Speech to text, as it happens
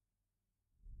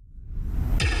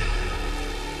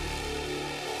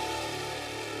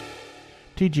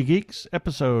TG Geeks,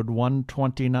 episode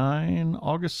 129,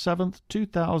 August 7th,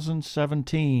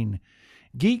 2017.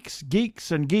 Geeks, geeks,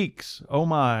 and geeks. Oh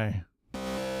my.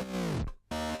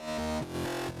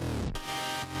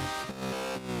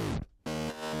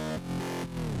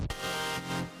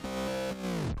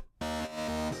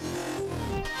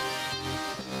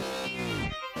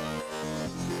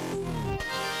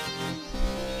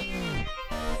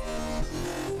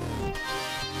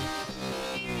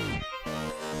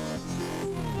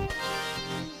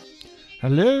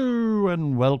 Hello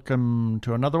and welcome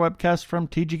to another webcast from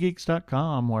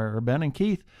tggeeks.com, where Ben and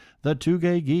Keith, the two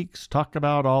gay geeks, talk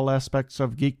about all aspects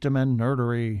of geekdom and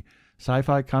nerdery.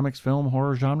 Sci-fi, comics, film,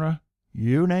 horror genre,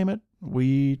 you name it,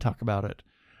 we talk about it.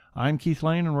 I'm Keith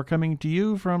Lane, and we're coming to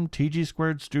you from TG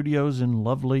Squared Studios in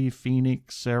lovely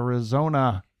Phoenix,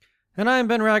 Arizona. And I'm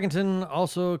Ben Raggington,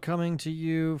 also coming to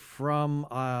you from,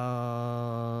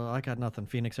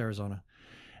 Phoenix, Arizona.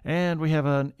 And we have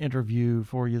an interview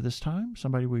for you this time,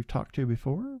 somebody we've talked to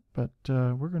before, but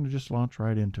we're going to just launch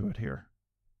right into it here.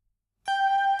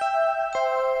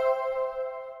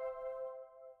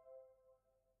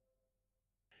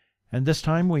 And this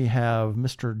time we have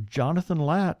Mr. Jonathan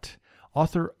Latt,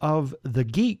 author of The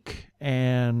Geek,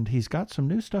 and he's got some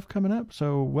new stuff coming up,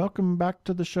 so welcome back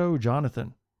to the show,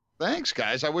 Jonathan. Thanks,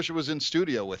 guys. I wish it was in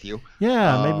studio with you.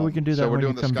 Yeah, maybe we can do that so we're when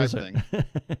doing you the come Skype visit.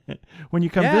 thing. When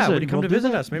you come visit. When you come to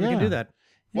visit us, maybe we can do that.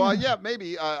 Well, yeah,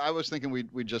 maybe. I was thinking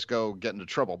we'd just go get into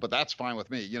trouble, but that's fine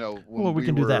with me. You know, well, we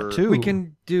can do that too. We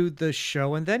can do the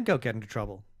show and then go get into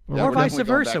trouble. Yeah, or vice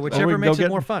versa, whichever makes it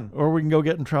more fun. Or we can go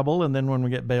get in trouble, and then when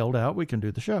we get bailed out, we can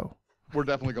do the show. We're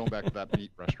definitely going back to that meat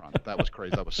restaurant. That was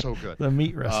crazy. That was so good. The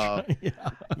meat restaurant. Yes,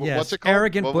 what's it called?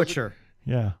 Arrogant Butcher.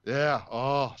 Yeah. Yeah.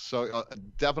 Oh, so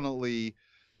definitely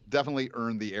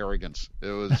earned the arrogance.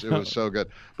 It was so good.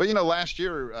 But you know, last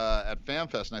year at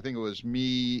FanFest, and I think it was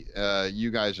me, you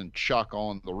guys, and Chuck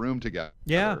all in the room together.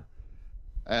 Yeah.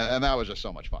 And that was just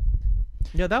so much fun.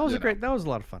 Yeah, that was that was a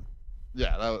lot of fun.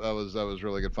 Yeah, that was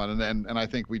really good fun. And I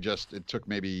think it took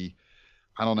maybe,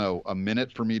 I don't know, a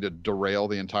minute for me to derail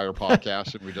the entire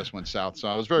podcast, and we just went south. So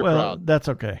I was very proud. That's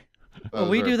okay. Well,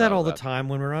 we do that all the time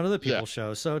when we're on other people's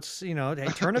shows. So it's, hey,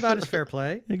 turnabout is fair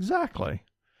play. Exactly.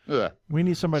 Yeah. We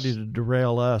need somebody to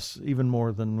derail us even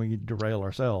more than we derail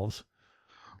ourselves.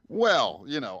 Well,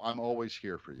 I'm always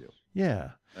here for you.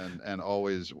 Yeah. And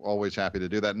always happy to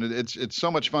do that. And it's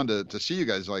so much fun to see you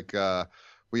guys. Like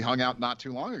we hung out not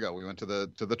too long ago. We went to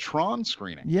the Tron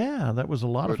screening. Yeah, that was a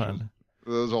lot of fun. It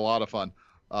was a lot of fun.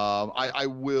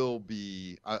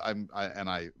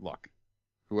 Look,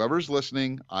 whoever's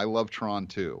listening, I love Tron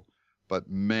too. But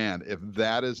man, if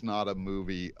that is not a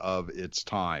movie of its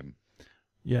time.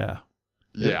 Yeah.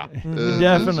 Yeah.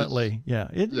 Definitely.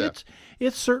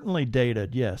 It's certainly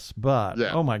dated, yes, but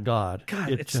oh my God.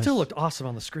 It still looked awesome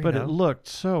on the screen. But it looked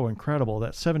so incredible.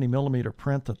 That 70 millimeter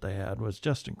print that they had was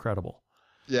just incredible.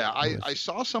 Yeah, I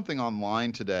saw something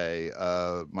online today.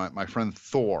 My friend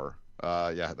Thor,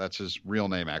 that's his real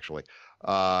name actually,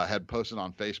 had posted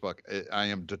on Facebook. I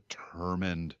am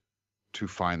determined to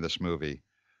find this movie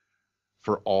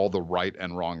for all the right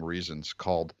and wrong reasons,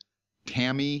 called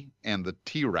Tammy and the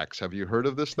T-Rex. Have you heard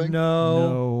of this thing?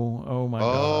 No. Oh my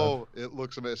God. Oh, it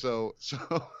looks amazing.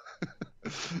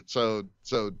 So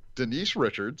Denise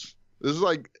Richards, this is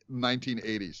like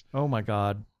 1980s. Oh my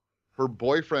God. Her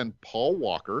boyfriend, Paul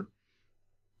Walker.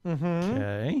 Mm-hmm.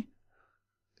 Okay.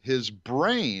 His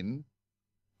brain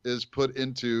is put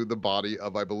into the body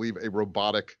of, I believe, a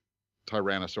robotic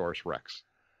Tyrannosaurus Rex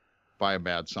by a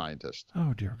mad scientist.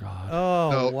 Oh dear God.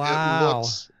 Oh, wow.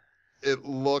 It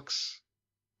looks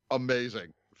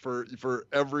amazing for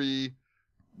every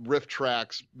Riff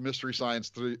Tracks Mystery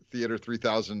Science Theater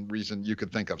 3000 reason you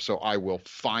could think of. So I will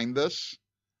find this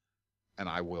and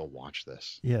I will watch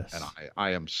this. Yes. And I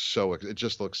am so, it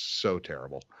just looks so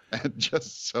terrible and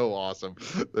just so awesome.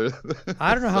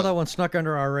 I don't know how that one snuck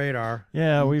under our radar.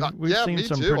 Yeah, we've seen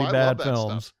some pretty bad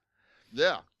films. Stuff.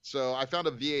 Yeah. So I found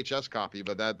a VHS copy,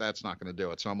 but that's not going to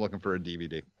do it. So I'm looking for a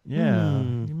DVD. Yeah,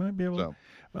 you might be able to.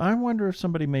 I wonder if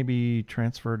somebody maybe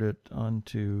transferred it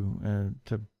onto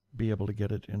to be able to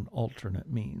get it in alternate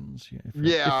means. If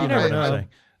you never know.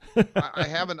 I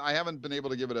haven't been able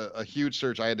to give it a huge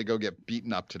search. I had to go get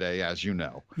beaten up today, as you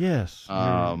know. Yes,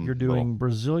 you're doing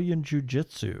Brazilian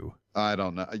Jiu-Jitsu. I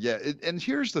don't know. Yeah, and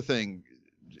here's the thing,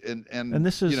 and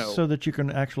this is so that you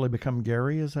can actually become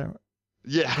Gary. Is that?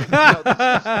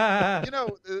 Yeah.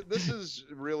 This is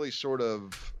really sort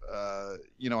of,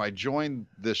 I joined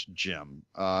this gym,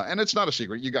 and it's not a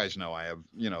secret. You guys know I have,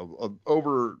 a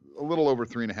little over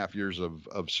 3.5 years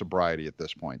of sobriety at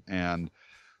this point. And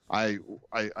I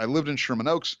lived in Sherman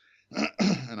Oaks,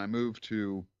 and I moved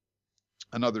to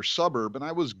another suburb, and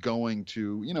I was going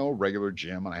to, a regular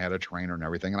gym, and I had a trainer and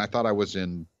everything, and I thought I was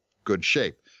in good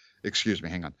shape. Excuse me,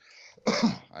 hang on.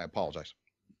 I apologize.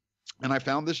 And I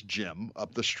found this gym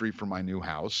up the street from my new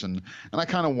house, and I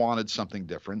kind of wanted something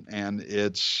different. And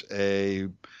it's a,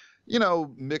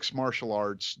 mixed martial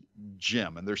arts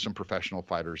gym, and there's some professional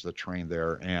fighters that train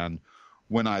there. And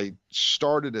when I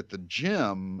started at the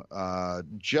gym,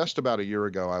 just about a year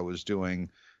ago, I was doing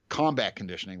combat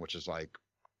conditioning, which is like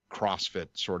CrossFit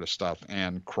sort of stuff,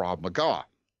 and Krav Maga.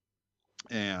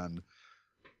 And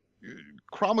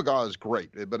Krav Maga is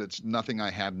great, but it's nothing I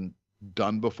hadn't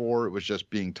done before. It was just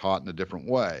being taught in a different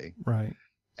way. Right.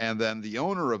 And then the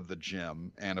owner of the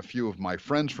gym and a few of my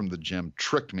friends from the gym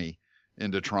tricked me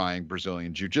into trying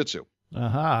Brazilian Jiu-Jitsu.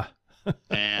 Aha.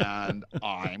 And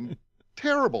I'm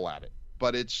terrible at it,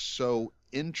 but it's so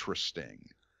interesting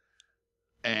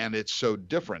and it's so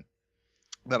different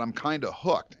that I'm kind of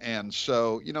hooked. And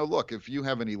so, look, if you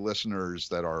have any listeners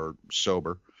that are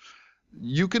sober,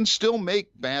 you can still make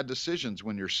bad decisions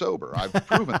when you're sober. I've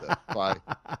proven that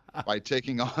by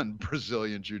taking on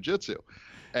Brazilian Jiu-Jitsu.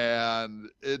 And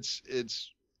it's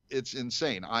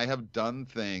insane. I have done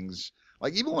things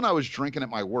like, even when I was drinking at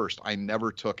my worst, I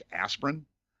never took aspirin.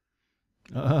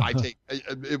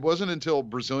 It wasn't until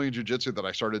Brazilian Jiu-Jitsu that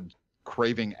I started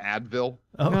craving Advil.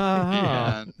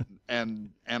 And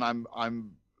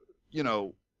I'm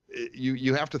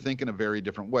you have to think in a very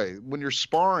different way. When you're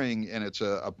sparring and it's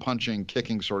a punching,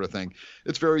 kicking sort of thing,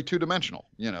 it's very two-dimensional.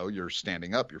 You're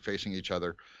standing up, you're facing each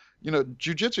other.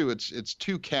 Jiu-jitsu, it's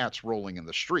two cats rolling in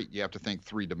the street. You have to think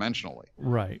three-dimensionally.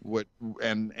 Right.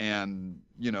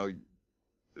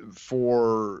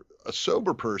 For a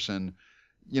sober person,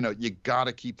 you got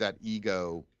to keep that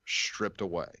ego stripped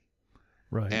away.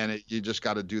 Right. And you just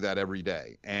got to do that every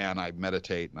day. And I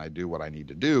meditate and I do what I need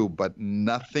to do, but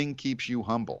nothing keeps you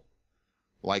humble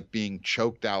like being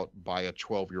choked out by a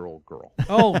 12-year-old girl.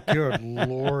 Oh, good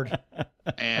Lord.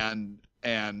 And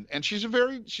she's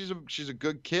a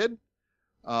good kid.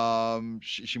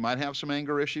 She might have some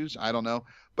anger issues. I don't know,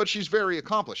 but she's very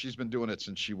accomplished. She's been doing it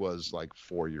since she was like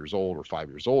 4 years old or 5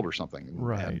 years old or something.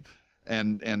 Right.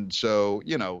 And so,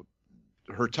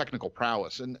 her technical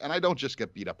prowess, and I don't just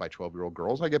get beat up by 12-year-old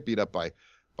girls. I get beat up by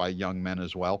young men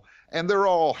as well. And they're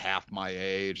all half my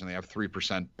age and they have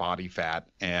 3% body fat.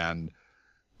 And,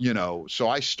 so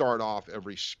I start off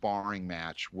every sparring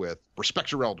match with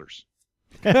respect your elders.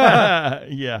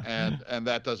 Yeah. And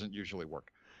that doesn't usually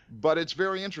work, but it's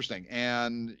very interesting.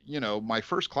 And, my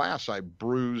first class, I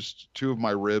bruised 2 of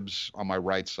my ribs on my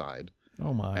right side.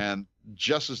 Oh my. And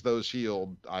just as those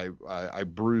healed, I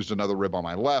bruised another rib on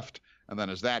my left. And then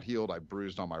as that healed, I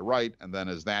bruised on my right. And then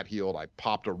as that healed, I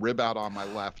popped a rib out on my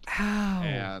left. Ow.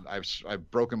 And I've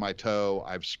broken my toe.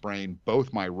 I've sprained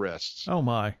both my wrists. Oh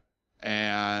my.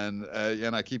 And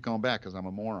I keep going back because I'm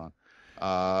a moron.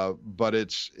 But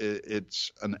it's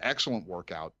an excellent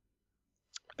workout.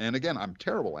 And again, I'm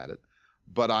terrible at it,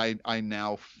 but I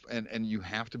now, and you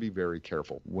have to be very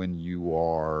careful when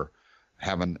you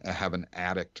have an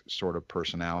addict sort of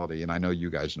personality. And I know you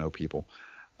guys know people,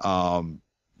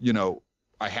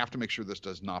 I have to make sure this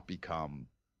does not become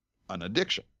an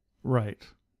addiction. Right.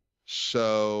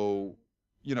 So,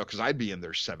 because I'd be in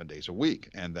there 7 days a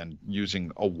week and then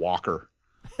using a walker.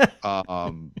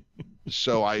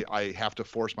 So I have to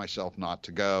force myself not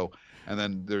to go. And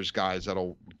then there's guys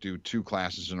that'll do 2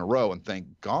 classes in a row. And thank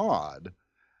God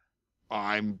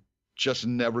I'm just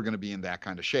never going to be in that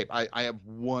kind of shape. I have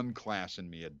 1 class in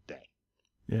me a day.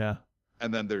 Yeah.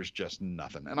 And then there's just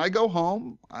nothing. And I go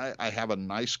home. I have a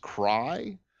nice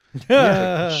cry. I take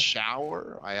a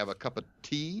shower. I have a cup of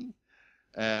tea.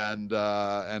 And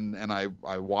I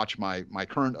watch my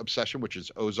current obsession, which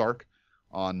is Ozark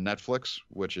on Netflix,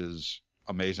 which is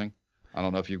amazing. I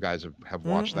don't know if you guys have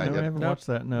watched that yet. I haven't watched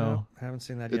that. No, haven't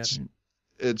seen that yet.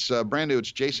 It's brand new.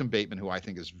 It's Jason Bateman, who I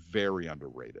think is very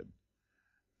underrated.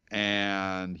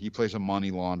 And he plays a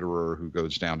money launderer who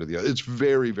goes down to the other. It's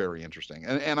very, very interesting.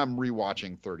 And I'm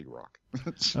rewatching 30 Rock.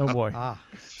 Oh boy.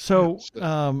 So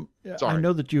sorry. I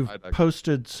know that you've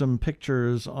posted some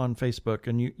pictures on Facebook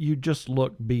and you just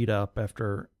look beat up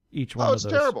after each one of those. Oh,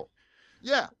 it's terrible.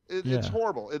 Yeah, it's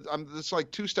horrible. It's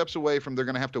like 2 steps away from they're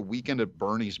going to have to Weekend at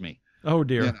Bernie's me. Oh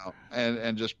dear.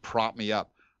 And just prop me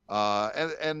up.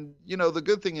 And the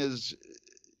good thing is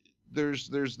there's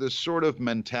this sort of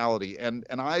mentality, and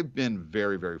I've been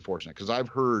very, very fortunate because I've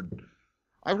heard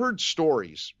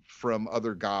stories from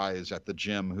other guys at the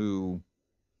gym who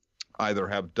either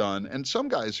have done, and some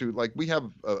guys who, like, we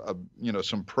have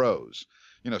some pros,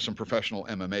 some professional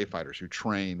MMA fighters who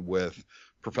train with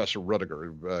Professor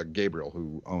Rudiger, Gabriel,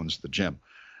 who owns the gym.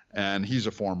 and he's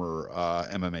a former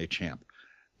MMA champ.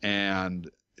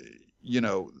 And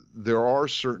there are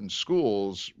certain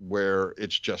schools where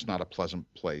it's just not a pleasant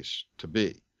place to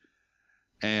be.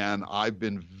 And I've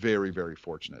been very, very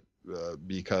fortunate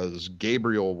because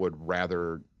Gabriel would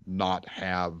rather not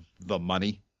have the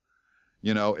money.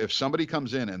 If somebody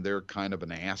comes in and they're kind of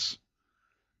an ass,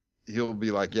 he'll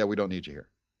be like, yeah, we don't need you here.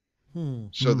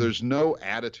 So there's no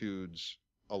attitudes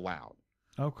allowed.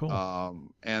 Oh,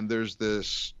 cool. And there's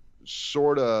this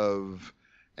sort of,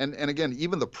 and again,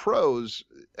 even the pros,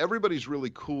 everybody's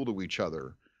really cool to each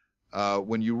other.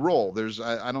 When you roll,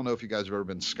 I don't know if you guys have ever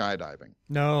been skydiving.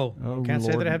 No, can't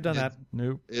say that I have done that.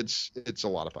 Nope. It's a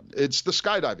lot of fun. It's the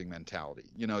skydiving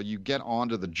mentality. You get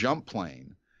onto the jump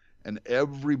plane and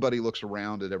everybody looks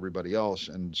around at everybody else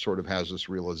and sort of has this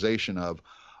realization of,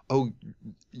 oh,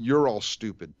 you're all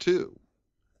stupid too.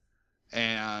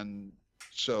 And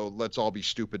so let's all be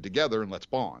stupid together and let's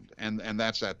bond. And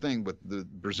that's that thing with the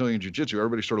Brazilian Jiu-Jitsu.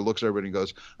 Everybody sort of looks at everybody and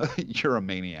goes, you're a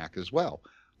maniac as well.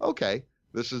 Okay.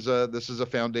 This is a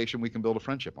foundation we can build a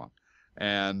friendship on.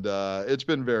 And it's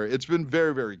been very,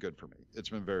 very good for me. It's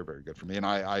been very, very good for me. And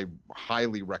I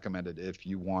highly recommend it if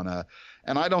you want to.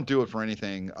 And I don't do it for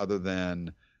anything other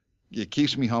than it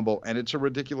keeps me humble. And it's a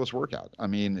ridiculous workout. I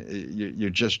mean, you're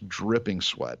just dripping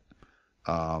sweat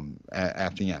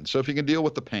at the end. So if you can deal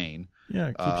with the pain, yeah,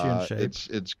 it keeps you in shape.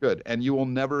 It's good. And you will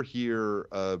never hear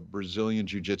a Brazilian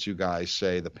Jiu-Jitsu guy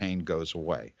say the pain goes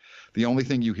away. The only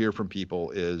thing you hear from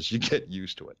people is you get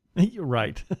used to it. You're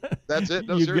right. That's it.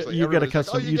 No, seriously. You get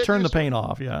accustomed. You turn the pain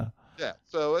off. Yeah. Yeah.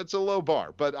 So it's a low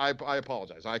bar, but I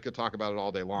apologize. I could talk about it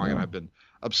all day long, and I've been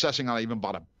obsessing on. I even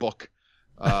bought a book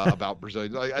about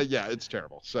Brazilian. Yeah, it's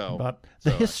terrible. So about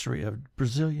the history of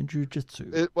Brazilian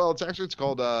Jiu-Jitsu. It's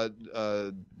called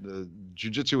the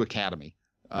Jiu-Jitsu Academy,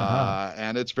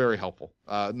 and it's very helpful.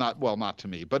 Not to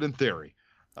me, but in theory.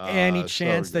 Any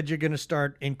chance that you're going to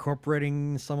start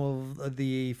incorporating some of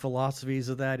the philosophies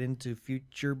of that into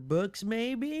future books,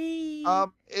 maybe?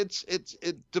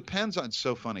 It depends on. It's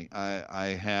so funny.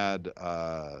 I had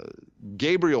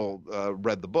Gabriel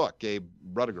read the book. Gabe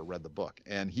Rudiger read the book,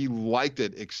 and he liked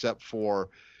it, except for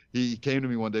he came to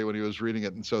me one day when he was reading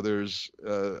it, and so there's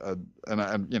this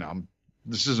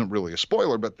isn't really a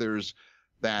spoiler, but there's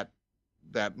that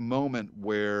moment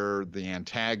where the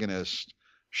antagonist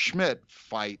Schmidt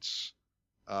fights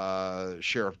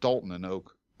Sheriff Dalton in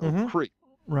Oak Creek.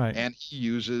 Right. And he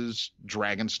uses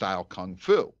dragon-style kung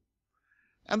fu.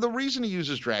 And the reason he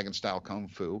uses dragon-style kung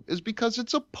fu is because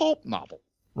it's a pulp novel.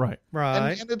 Right.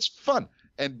 And it's fun.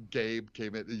 And Gabe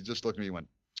came in, he just looked at me and went,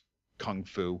 kung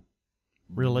fu?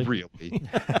 Really? Really?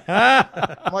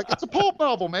 I'm like, it's a pulp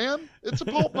novel, man. It's a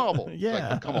pulp novel.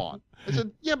 Yeah. Like, come on. I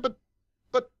said, yeah, but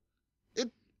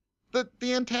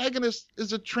the antagonist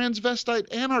is a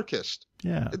transvestite anarchist.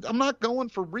 Yeah. I'm not going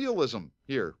for realism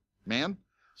here, man.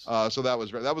 So that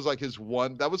was like his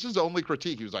only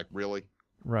critique. He was like, really?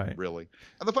 Right. Really?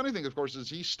 And the funny thing, of course, is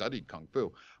he studied Kung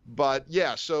Fu. But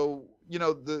yeah, so,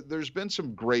 there's been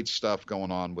some great stuff going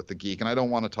on with the Geek, and I don't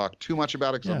want to talk too much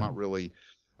about it because I'm not really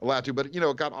allowed to, but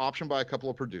it got optioned by a couple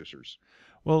of producers.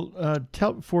 Well,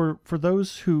 for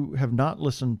those who have not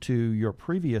listened to your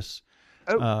previous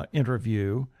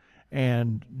interview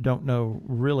and don't know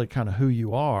really kind of who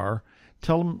you are,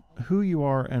 tell them who you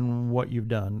are and what you've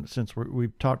done, since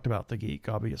we've talked about the Geek,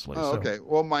 obviously. Okay.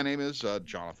 Well, my name is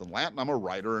Jonathan Lattin. I'm a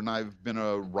writer, and I've been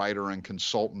a writer and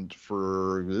consultant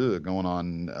for going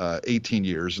on 18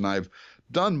 years, and I've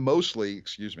done mostly,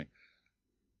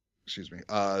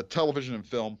 television and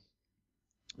film.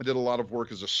 I did a lot of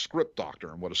work as a script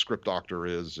doctor, and what a script doctor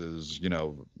is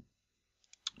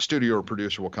studio or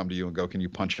producer will come to you and go, can you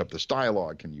punch up this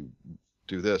dialogue? Can you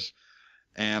do this?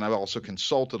 And I've also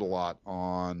consulted a lot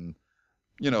on,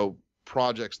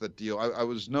 projects that deal. I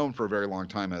was known for a very long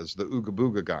time as the Ooga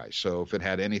Booga guy. So if it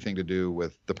had anything to do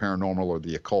with the paranormal or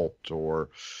the occult or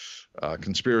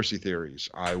conspiracy theories,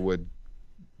 I would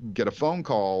get a phone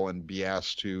call and be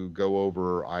asked to go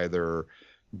over either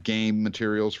game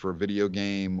materials for a video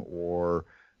game or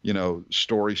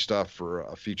story stuff for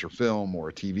a feature film or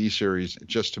a TV series,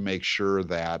 just to make sure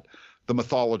that the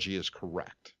mythology is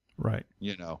correct. Right.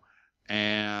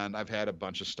 And I've had a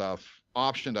bunch of stuff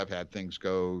optioned. I've had things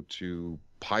go to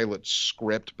pilot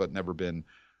script, but never been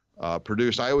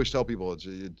produced. I always tell people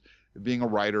being a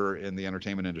writer in the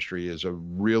entertainment industry is a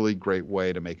really great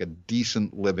way to make a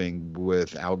decent living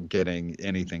without getting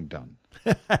anything done.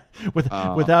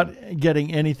 Without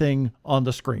getting anything on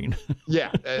the screen.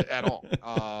 Yeah, at all.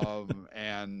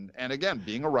 And again,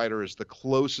 being a writer is the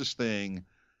closest thing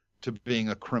to being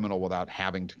a criminal without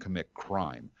having to commit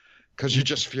crime, because you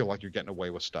just feel like you're getting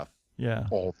away with stuff. Yeah.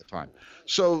 all the time.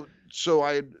 So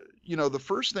I, the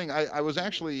first thing I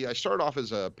started off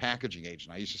as a packaging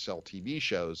agent. I used to sell TV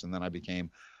shows, and then I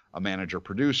became a manager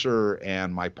producer,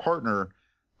 and my partner,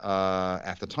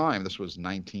 at the time, this was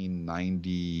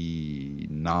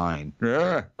 1999.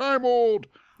 Yeah, I'm old.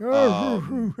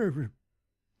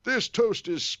 This toast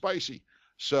is spicy.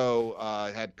 So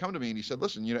had come to me and he said,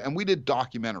 listen, and we did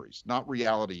documentaries, not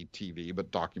reality TV,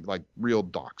 but like real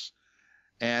docs.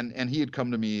 And he had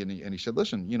come to me and he said,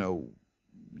 listen,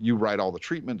 you write all the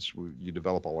treatments, you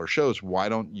develop all our shows. Why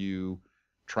don't you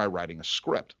try writing a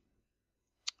script?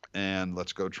 And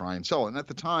let's go try and sell it. And at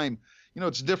the time,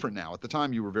 it's different now. At the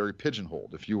time, you were very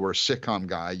pigeonholed. If you were a sitcom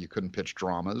guy, you couldn't pitch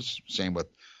dramas. Same with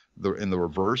in the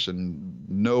reverse. And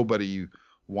nobody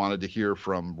wanted to hear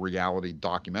from reality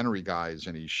documentary guys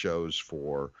any shows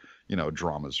for,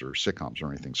 dramas or sitcoms or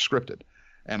anything scripted.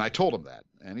 And I told him that.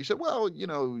 And he said, well,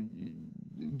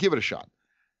 give it a shot.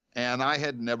 And I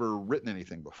had never written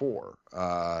anything before,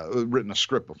 written a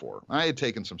script before. I had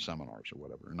taken some seminars or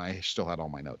whatever, and I still had all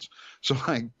my notes. So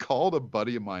I called a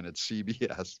buddy of mine at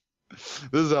CBS. This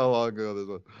is how long ago this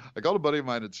was. I called a buddy of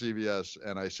mine at CBS,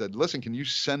 and I said, listen, can you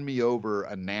send me over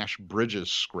a Nash Bridges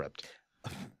script?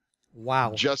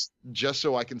 Wow. Just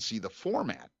so I can see the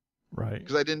format. Right.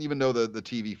 Because I didn't even know the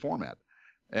TV format.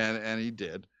 And he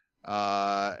did.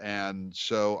 And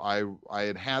so I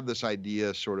had this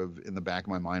idea sort of in the back of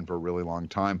my mind for a really long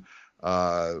time,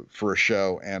 for a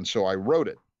show. And so I wrote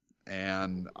it,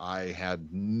 and I had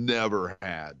never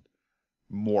had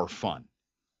more fun,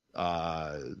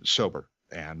 sober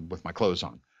and with my clothes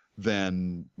on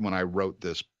than when I wrote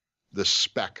this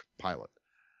spec pilot.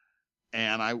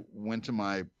 And I went to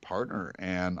my partner,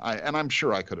 and I'm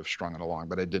sure I could have strung it along,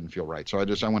 but it didn't feel right. So I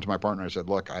went to my partner and I said,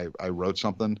 look, I wrote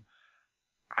something.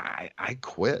 I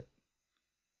quit.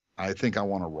 I think I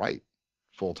want to write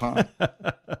full time.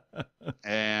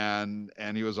 and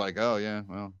he was like, oh yeah,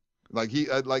 well, I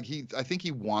think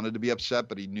he wanted to be upset,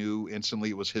 but he knew instantly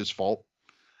it was his fault.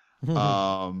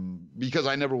 Because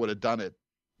I never would have done it,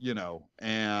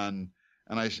 and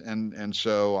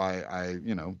so I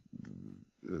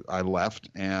left,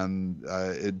 and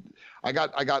I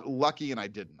got lucky, and I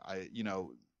didn't.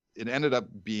 It ended up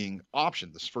being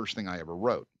optioned, this first thing I ever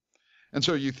wrote. And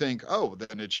so you think, oh,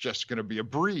 then it's just going to be a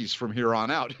breeze from here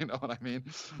on out. You know what I mean?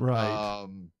 Right.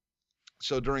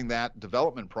 So during that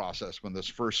development process, when this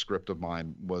first script of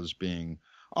mine was being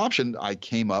optioned, I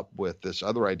came up with this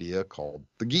other idea called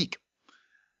The Geek.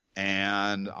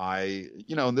 And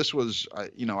and this was,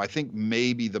 I think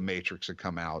maybe The Matrix had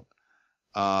come out.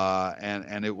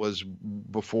 And it was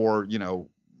before,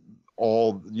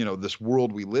 all, this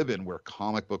world we live in where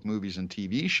comic book movies and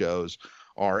TV shows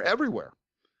are everywhere.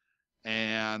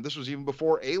 And this was even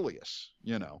before Alias,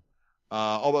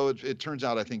 although it turns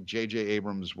out I think J.J.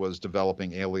 Abrams was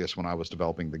developing Alias when I was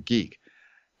developing The Geek.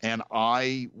 And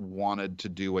I wanted to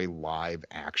do a live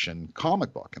action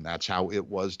comic book, and that's how it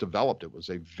was developed. It was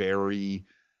a very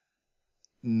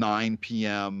 9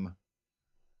 p.m.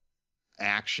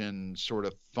 action, sort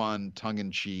of fun,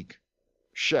 tongue-in-cheek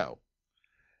show.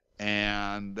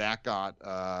 And that got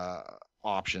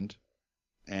optioned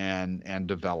and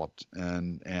developed,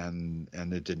 and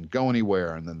it didn't go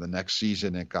anywhere. And then the next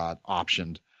season it got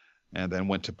optioned and then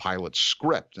went to pilot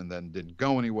script and then didn't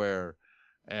go anywhere.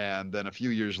 And then a few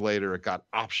years later it got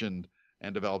optioned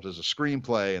and developed as a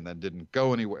screenplay and then didn't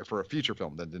go anywhere for a feature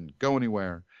film, then didn't go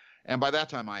anywhere. And by that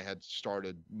time I had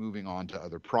started moving on to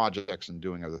other projects and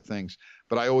doing other things,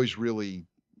 but I always really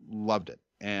loved it.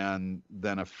 And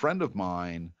then a friend of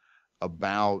mine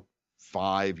about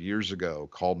 5 years ago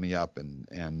called me up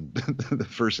and the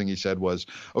first thing he said was,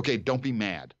 okay, don't be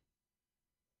mad,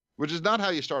 which is not how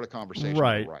you start a conversation.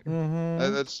 Right. With a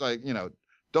writer. That's like,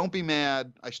 don't be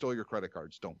mad. I stole your credit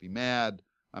cards. Don't be mad.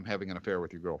 I'm having an affair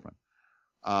with your girlfriend.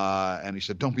 And he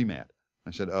said, don't be mad.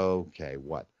 I said, okay,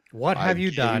 what? What have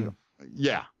you done?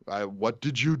 Yeah. What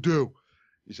did you do?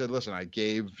 He said, listen, I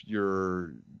gave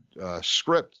your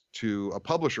script to a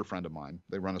publisher friend of mine.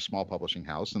 They run a small publishing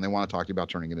house, and they want to talk to you about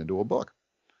turning it into a book.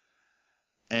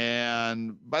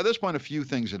 And by this point, a few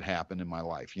things had happened in my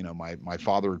life. My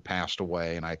father had passed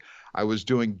away, and I was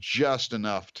doing just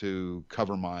enough to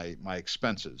cover my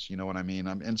expenses. You know what I mean?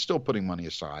 And still putting money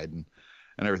aside and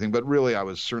everything. But really, I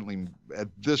was certainly at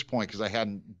this point, because I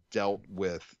hadn't dealt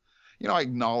with, I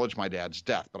acknowledged my dad's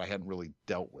death, but I hadn't really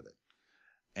dealt with it.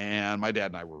 And my dad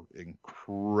and I were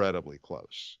incredibly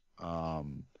close.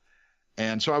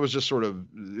 And so I was just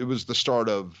it was the start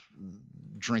of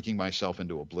drinking myself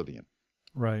into oblivion.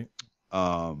 Right.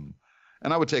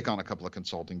 and I would take on a couple of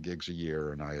consulting gigs a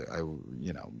year, and I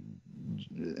you know,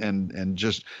 and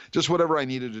just whatever I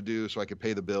needed to do so I could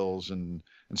pay the bills and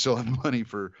still have money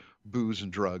for booze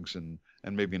and drugs and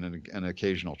maybe an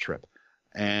occasional trip.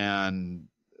 And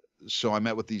so I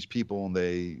met with these people, and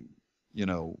they, you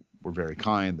know, were very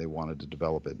kind. They wanted to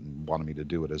develop it and wanted me to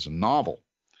do it as a novel.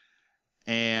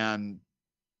 And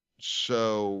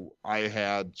so I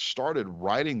had started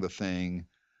writing the thing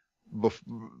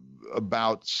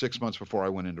about 6 months before I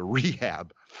went into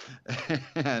rehab,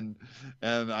 and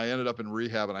I ended up in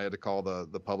rehab, and I had to call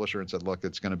the publisher and said, look,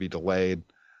 it's going to be delayed.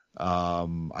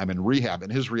 I'm in rehab.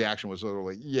 And his reaction was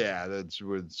literally, yeah, it's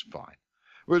fine.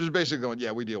 We're just basically going,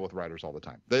 yeah, we deal with writers all the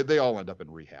time. They all end up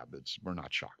in rehab. We're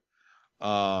not shocked.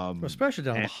 Especially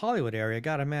down in the Hollywood area. I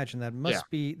got to imagine that must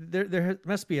be, there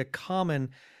must be a common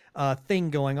thing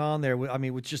going on there. I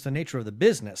mean, with just the nature of the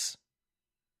business.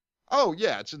 Oh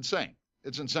yeah, it's insane.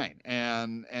 It's insane.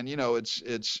 And you know, it's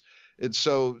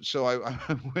so I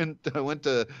went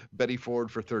to Betty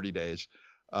Ford for 30 days.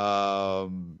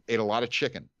 Ate a lot of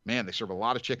chicken. Man, they serve a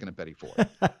lot of chicken at Betty Ford.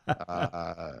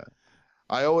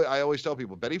 I always tell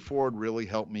people Betty Ford really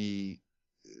helped me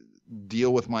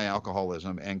deal with my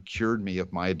alcoholism and cured me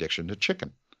of my addiction to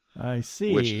chicken. I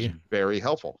see. Which is very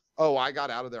helpful. Oh, I got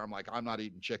out of there. I'm like, I'm not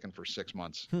eating chicken for 6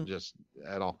 months, just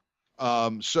at all.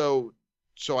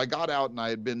 So I got out, and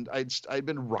I'd been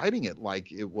writing it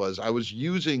like it was. I was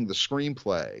using the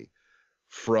screenplay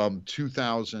from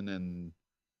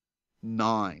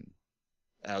 2009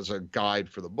 as a guide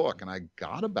for the book, and I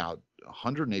got about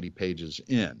 180 pages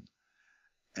in.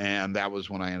 And that was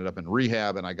when I ended up in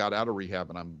rehab, and I got out of rehab,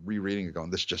 and I'm rereading it going,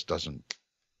 this just doesn't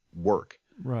work.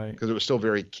 Right. Because it was still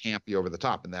very campy, over the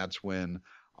top. And that's when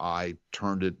I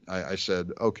turned it. I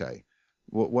said, okay,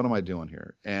 what am I doing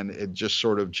here? And it just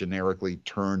sort of generically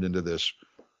turned into this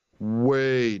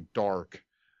way dark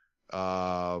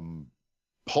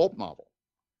pulp novel.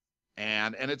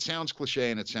 And it sounds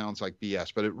cliche and it sounds like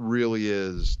BS, but it really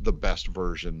is the best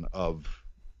version of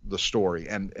the story.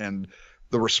 And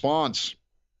the response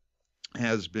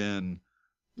has been,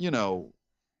 you know,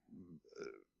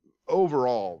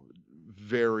 overall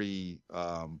very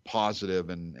positive,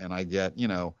 and I get, you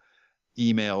know,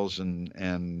 emails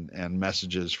and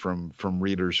messages from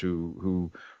readers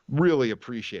who really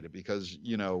appreciate it, because,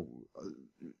 you know,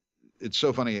 it's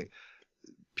so funny.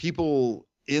 People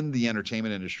in the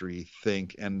entertainment industry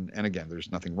think, and again,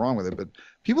 there's nothing wrong with it, but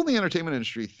people in the entertainment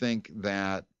industry think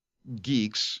that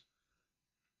geeks,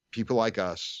 people like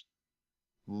us,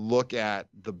 look at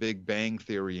The Big Bang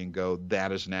Theory and go,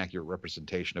 that is an accurate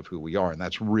representation of who we are. And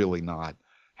that's really not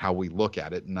how we look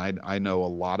at it. And I know a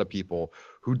lot of people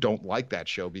who don't like that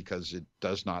show because it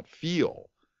does not feel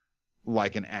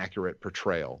like an accurate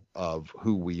portrayal of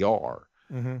who we are.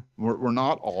 Mm-hmm. We're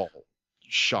not all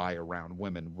shy around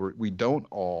women. We don't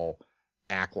all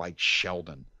act like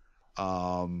Sheldon.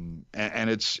 And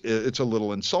it's a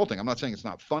little insulting. I'm not saying it's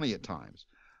not funny at times,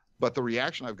 but the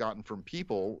reaction I've gotten from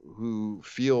people who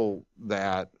feel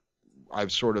that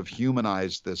I've sort of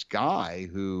humanized this guy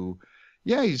who,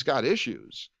 yeah, he's got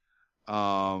issues,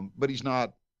 but he's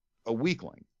not a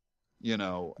weakling, you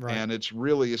know. Right. And it's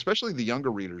really, especially the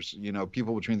younger readers, you know,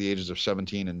 people between the ages of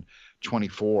 17 and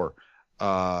 24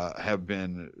 have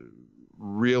been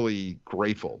really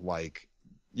grateful. Like,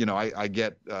 you know, I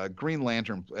get Green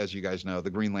Lantern, as you guys know,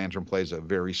 the Green Lantern plays a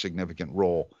very significant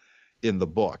role in the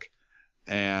book.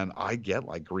 And I get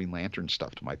like Green Lantern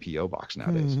stuff to my P.O. box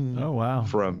nowadays. Oh, wow.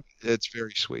 It's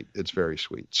very sweet. It's very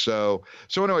sweet. So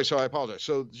anyway, so I apologize.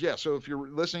 So yeah, so if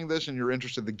you're listening to this and you're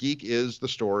interested, The Geek is the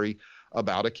story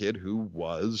about a kid who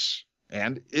was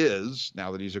and is,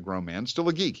 now that he's a grown man, still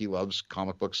a geek. He loves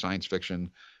comic books, science fiction,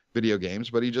 video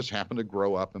games, but he just happened to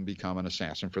grow up and become an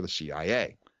assassin for the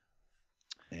CIA.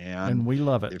 And we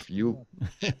love it. If you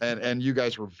and you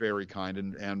guys were very kind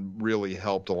and really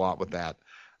helped a lot with that.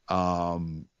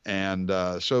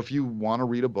 So if you want to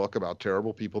read a book about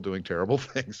terrible people doing terrible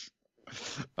things,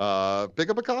 pick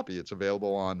up a copy. It's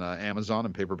available on Amazon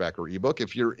in paperback or ebook.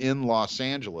 If you're in Los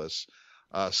Angeles,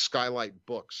 Skylight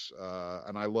Books,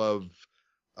 and I love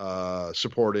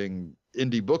supporting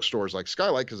indie bookstores like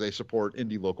Skylight because they support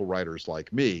indie local writers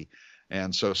like me.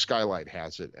 And so Skylight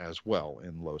has it as well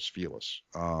in Los Feliz.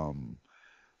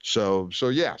 So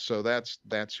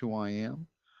that's who I am.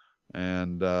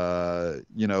 And,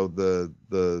 you know, the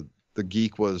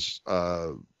Geek was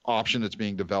option that's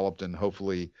being developed, and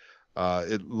hopefully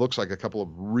it looks like a couple of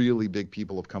really big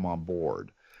people have come on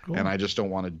board. Cool. And I just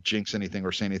don't want to jinx anything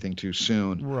or say anything too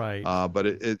soon. Right.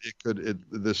 But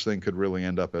this thing could really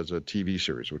end up as a TV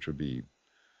series, which would be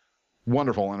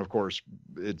wonderful. And of course,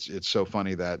 it's so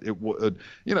funny that it was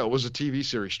a TV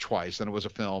series twice, then it was a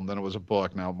film, then it was a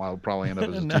book. Now it'll probably end up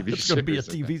as a TV series. It's going to be a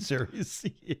TV series.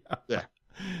 Yeah,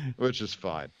 which is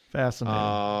fine.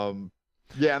 Fascinating.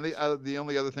 Yeah, and the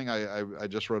only other thing, I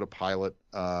just wrote a pilot.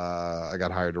 I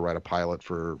got hired to write a pilot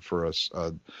for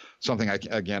something I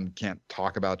again can't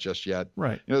talk about just yet.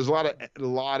 Right. There's a lot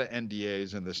of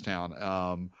NDAs in this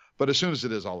town. But as soon as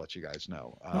it is, I'll let you guys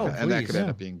know. And that could end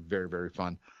up being very, very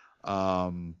fun.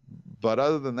 But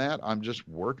other than that, I'm just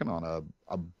working on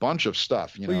a bunch of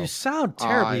stuff. Well, you sound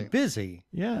terribly busy.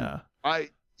 Yeah. I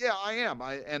am.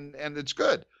 And it's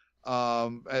good.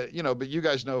 But you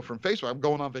guys know from Facebook, I'm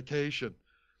going on vacation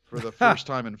for the first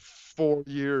time in 4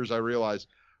 years, I realized.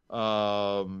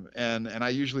 And I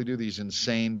usually do these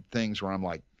insane things where I'm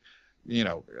like,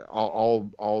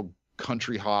 I'll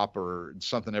country hop or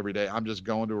something every day. I'm just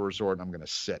going to a resort and I'm going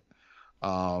to sit.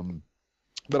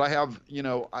 But I have,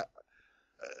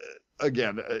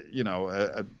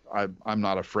 I'm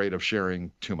not afraid of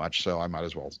sharing too much, so I might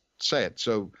as well say it.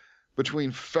 So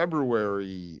between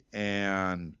February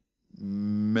and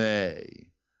May,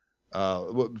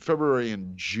 February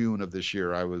and June of this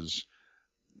year, I was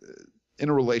in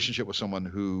a relationship with someone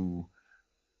who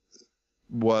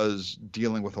was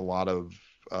dealing with a lot of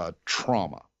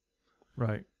trauma.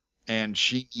 Right. And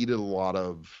she needed a lot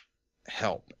of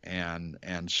help. And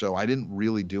so I didn't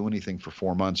really do anything for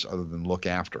 4 months other than look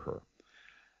after her.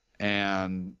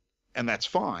 And that's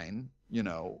fine,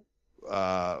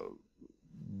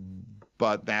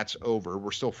 but that's over.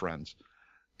 We're still friends.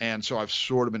 And so I've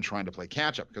sort of been trying to play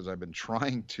catch up because I've been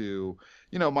trying to,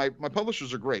 my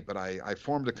publishers are great, but I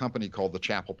formed a company called the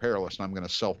Chapel Perilous, and I'm going to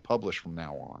self-publish from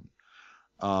now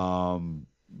on,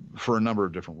 for a number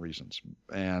of different reasons.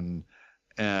 And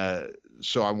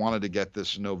so I wanted to get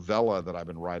this novella that I've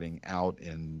been writing out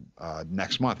in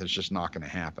next month. It's just not going to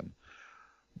happen.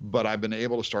 But I've been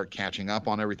able to start catching up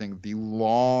on everything. The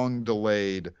long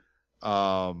delayed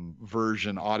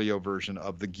audio version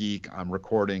of The Geek, I'm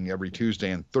recording every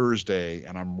Tuesday and Thursday,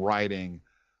 and I'm writing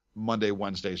Monday,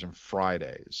 Wednesdays, and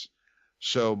Fridays.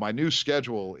 So my new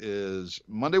schedule is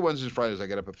Monday, Wednesdays, and Fridays. I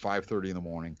get up at 5:30 in the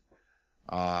morning.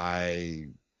 I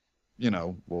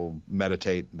we'll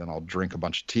meditate, and then I'll drink a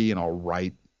bunch of tea and I'll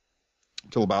write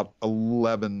till about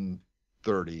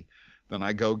 11:30. Then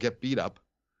I go get beat up,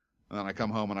 and then I come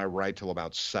home and I write till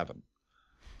about 7.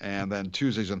 And then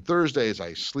Tuesdays and Thursdays,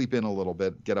 I sleep in a little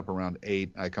bit, get up around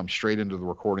 8. I come straight into the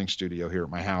recording studio here at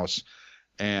my house,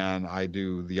 and I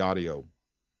do the audio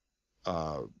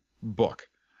book.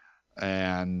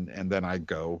 And then I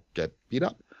go get beat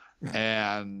up.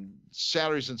 And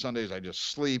Saturdays and Sundays, I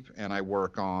just sleep and I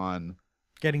work on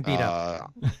getting beat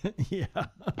up. Yeah.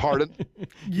 Pardon?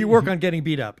 You work on getting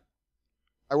beat up.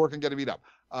 I work on getting beat up.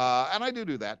 And I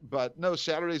do that. But no,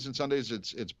 Saturdays and Sundays,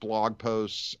 it's blog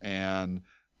posts and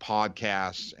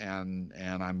podcasts. And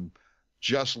I'm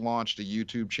just launched a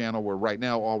YouTube channel where right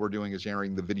now all we're doing is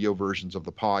airing the video versions of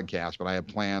the podcast. But I have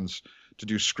plans to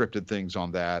do scripted things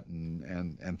on that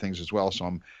and things as well. So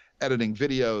I'm editing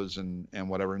videos and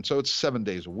whatever. And so it's 7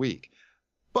 days a week.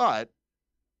 But,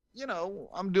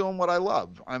 I'm doing what I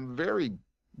love. I'm very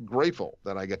grateful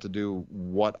that I get to do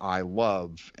what I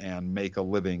love and make a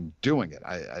living doing it.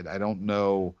 I don't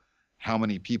know how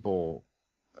many people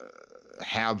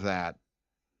have that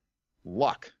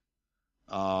luck.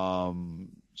 But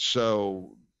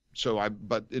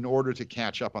in order to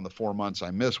catch up on the 4 months I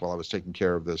missed while I was taking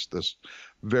care of this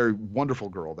very wonderful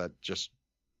girl that just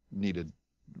needed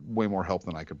way more help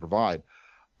than I could provide.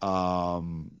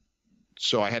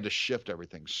 So I had to shift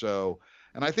everything. So,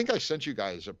 and I think I sent you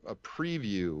guys a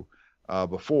preview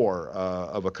before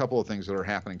of a couple of things that are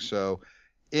happening. So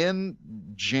in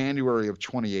January of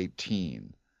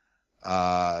 2018,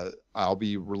 I'll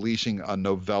be releasing a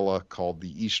novella called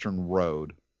The Eastern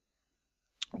Road,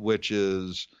 which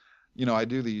is, I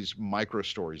do these micro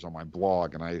stories on my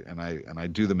blog, and I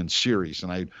do them in series.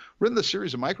 And I written the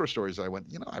series of micro stories that I went,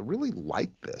 I really like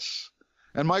this.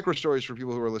 And micro stories, for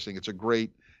people who are listening, it's a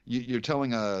great, you're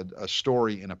telling a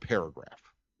story in a paragraph,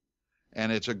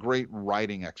 and it's a great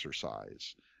writing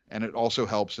exercise. And it also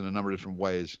helps in a number of different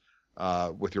ways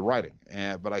with your writing.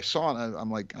 But I saw it, and I'm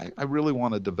like, I really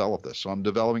want to develop this. So I'm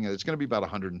developing it. It's going to be about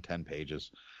 110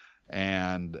 pages.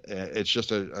 And it's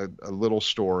just a little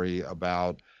story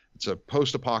about, it's a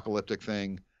post-apocalyptic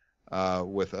thing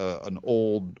with an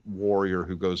old warrior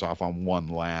who goes off on one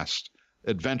last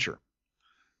adventure.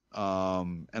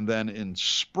 And then in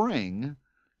spring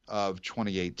of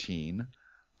 2018,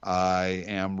 I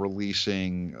am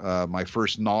releasing my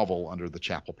first novel under the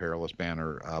Chapel Perilous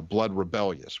banner, Blood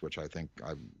Rebellious, which I think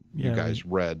you guys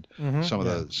read some of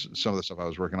the stuff I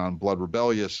was working on. Blood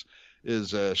Rebellious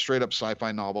is a straight up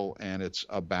sci-fi novel, and it's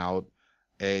about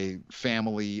a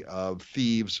family of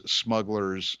thieves,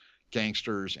 smugglers,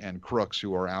 gangsters, and crooks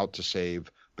who are out to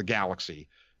save the galaxy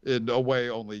in a way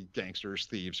only gangsters,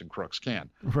 thieves, and crooks can.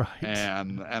 Right.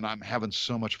 And I'm having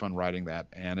so much fun writing that,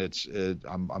 and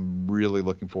I'm really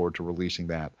looking forward to releasing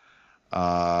that.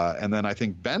 And then I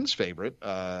think Ben's favorite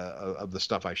of the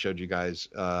stuff I showed you guys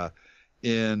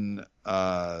in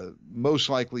most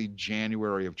likely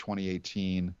January of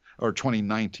 2018 or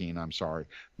 2019, I'm sorry,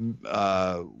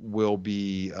 will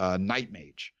be Night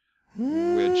Mage,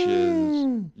 which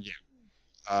is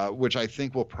which I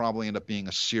think will probably end up being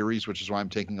a series, which is why I'm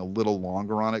taking a little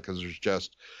longer on it, because there's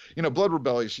just, Blood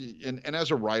Rebellious, and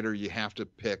as a writer, you have to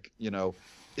pick,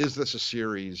 is this a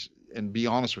series? And be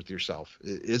honest with yourself.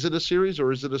 Is it a series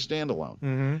or is it a standalone?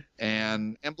 Mm-hmm.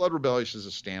 And Blood Rebellious is a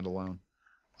standalone.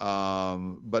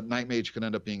 But Night Mage could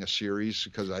end up being a series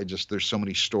because there's so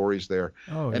many stories there.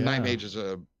 Night Mage is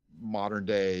a modern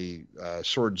day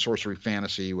sword and sorcery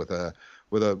fantasy with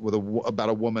about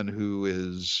a woman who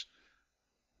is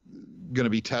going to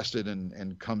be tested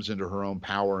and comes into her own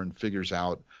power and figures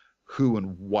out who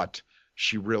and what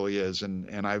she really is.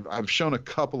 And I've shown a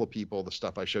couple of people the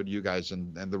stuff I showed you guys,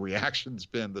 and the reaction's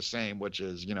been the same, which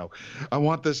is, I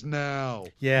want this now.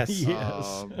 Yes.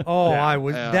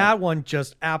 That one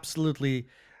just absolutely,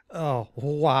 oh,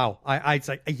 wow. It's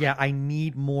like, I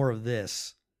need more of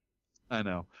this. I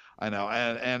know.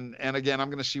 And again, I'm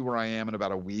going to see where I am in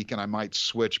about a week, and I might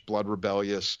switch Blood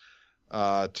Rebellious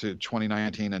to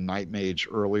 2019 and Night Mage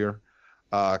earlier,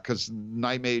 because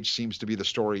Night Mage seems to be the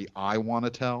story I want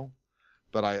to tell.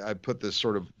 But I put this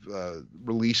sort of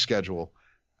release schedule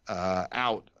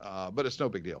out, but it's no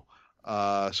big deal.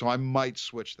 So I might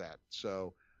switch that.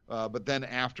 So, but then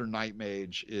after Night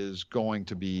Mage is going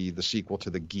to be the sequel to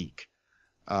The Geek,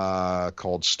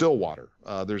 called Stillwater.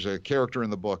 There's a character in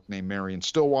the book named Marion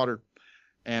Stillwater,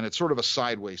 and it's sort of a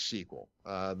sideways sequel.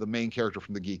 The main character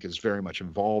from The Geek is very much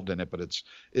involved in it, but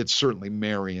it's certainly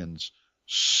Marion's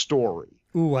story.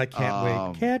 Ooh, I can't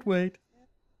wait. Can't wait.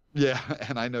 Yeah,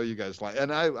 and I know you guys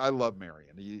and I love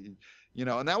Marion.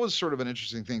 And that was sort of an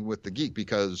interesting thing with The Geek,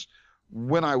 because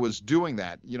when I was doing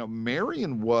that,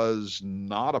 Marion was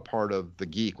not a part of The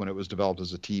Geek when it was developed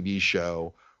as a TV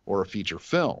show or a feature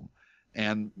film.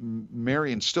 And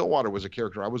Marion Stillwater was a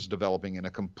character I was developing in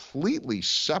a completely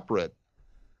separate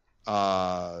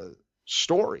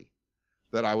story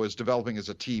that I was developing as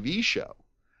a TV show.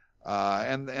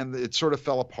 And it sort of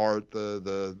fell apart.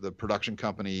 The production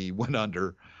company went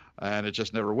under, and it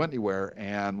just never went anywhere.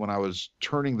 And when I was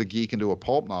turning The Geek into a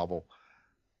pulp novel,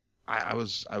 I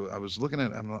was looking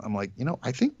at it, and I'm like,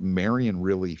 I think Marion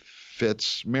really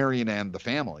fits. Marion and the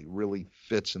family really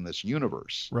fits in this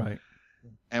universe. Right.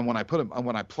 And when I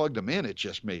plugged them in, it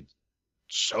just made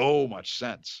so much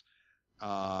sense,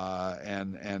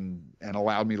 and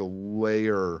allowed me to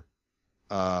layer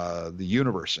the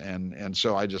universe, and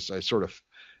so I sort of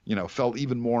felt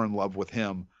even more in love with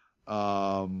him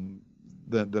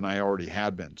than I already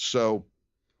had been. So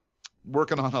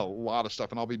working on a lot of stuff,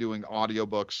 and I'll be doing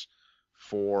audiobooks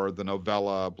for the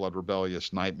novella Blood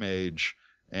Rebellious, Night Mage,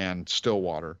 and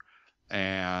Stillwater.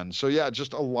 And so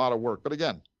just a lot of work, but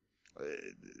again,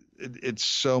 it's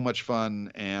so much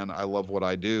fun, and I love what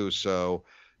I do. So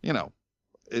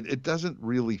it doesn't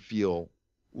really feel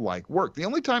like work. The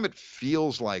only time it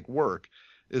feels like work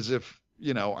is if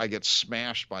I get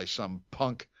smashed by some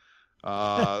punk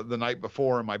the night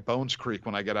before and my bones creak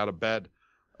when I get out of bed,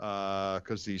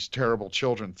 because these terrible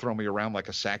children throw me around like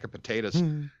a sack of potatoes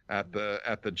at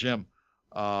the gym.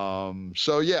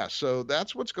 So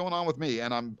that's what's going on with me,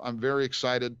 and I'm very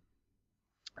excited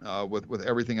with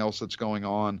everything else that's going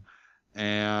on,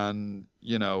 and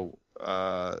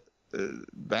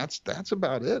that's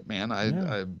about it,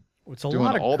 man. It's a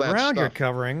lot of ground you're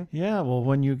covering. Yeah, well,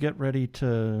 when you get ready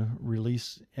to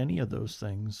release any of those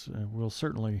things,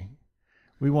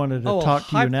 we wanted to talk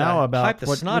to you now about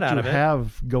what you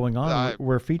have going on.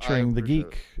 We're featuring The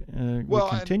Geek. We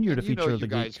continue to feature The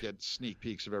Geek. You guys get sneak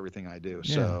peeks of everything I do.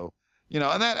 Yeah. So,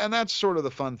 and that's sort of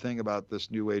the fun thing about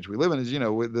this new age we live in is,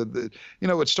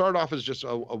 it started off as just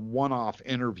a one-off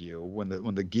interview when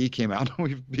the Geek came out, and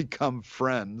we've become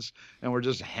friends and we're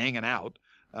just hanging out.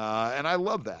 And I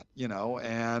love that,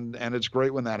 and it's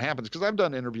great when that happens, because I've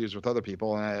done interviews with other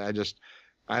people, and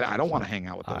I don't want to hang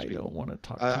out with those people. I don't want to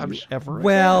talk to you ever.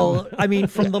 Well, I mean,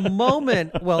 from the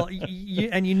moment,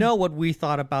 you know what we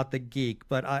thought about The Geek,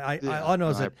 but I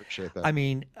know that. I appreciate that. I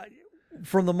mean,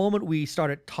 from the moment we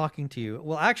started talking to you,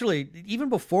 well, actually, even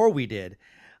before we did,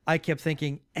 I kept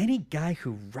thinking, any guy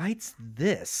who writes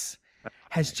this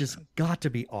has just got to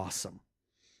be awesome.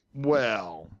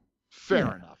 Well,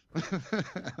 fair enough.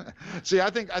 See, I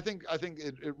think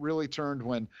it really turned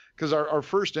when, because our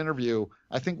first interview,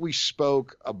 I think we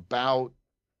spoke about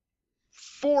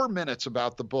 4 minutes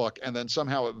about the book, and then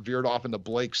somehow it veered off into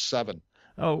Blake's 7.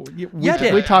 Oh,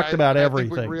 we talked about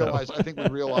everything. I think we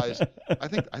realized. I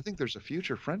think there's a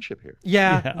future friendship here.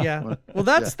 Yeah. Well,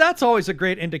 that's always a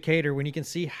great indicator when you can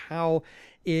see how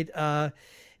you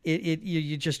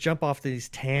just jump off these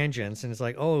tangents, and it's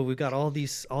like, oh, we've got all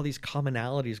these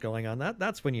commonalities going on.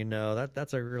 That's when you know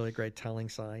that's a really great telling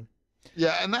sign.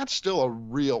 Yeah, and that's still a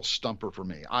real stumper for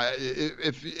me.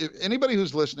 If anybody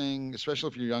who's listening, especially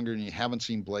if you're younger and you haven't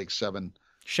seen Blake 7,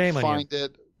 shame on you. Find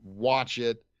it, watch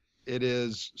it. It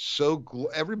is so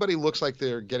everybody looks like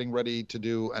they're getting ready to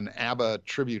do an ABBA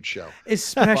tribute show,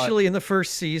 especially in the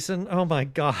first season. Oh my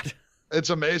God, it's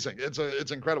amazing.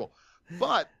 It's incredible,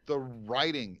 but the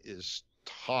writing is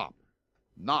top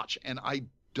notch, and I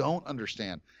don't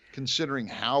understand, considering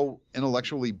how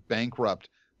intellectually bankrupt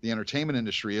the entertainment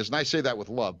industry is, and I say that with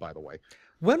love, by the way.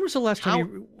 When was the last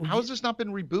time how has this not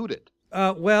been rebooted?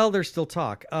 Well, there's still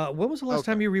talk. When was the last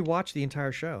time you rewatched the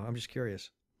entire show? I'm just curious.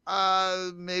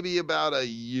 Maybe about a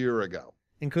year ago.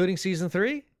 Including season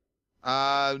 3?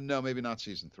 No, maybe not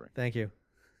season 3. Thank you.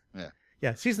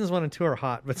 Yeah. Seasons 1 and 2 are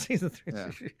hot, but season 3,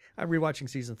 I'm rewatching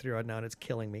season 3 right now, and it's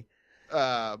killing me.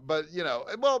 But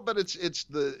it's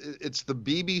the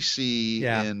BBC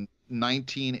in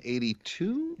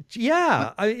 1982.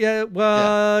 Yeah.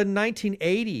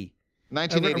 1980.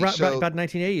 1980. About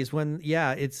 1980 is when,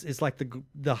 it's like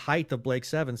the height of Blake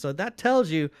 7. So that tells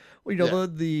you,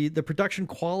 the production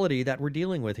quality that we're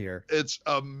dealing with here. It's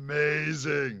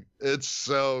amazing. It's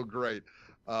so great,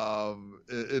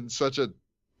 in such a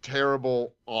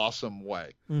terrible, awesome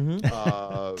way.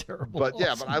 Mm-hmm. Terrible, but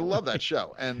I love that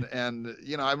show. And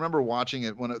I remember watching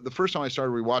it when the first time I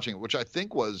started rewatching it, which I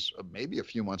think was maybe a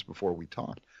few months before we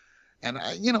talked. And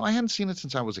I hadn't seen it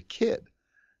since I was a kid.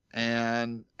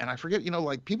 And I forget,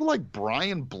 like people like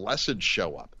Brian Blessed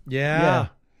show up. Yeah.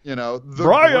 The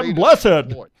Brian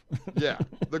Blessed.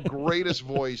 The greatest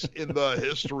voice in the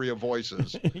history of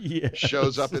voices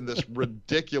shows up in this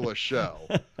ridiculous show.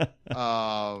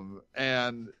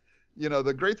 And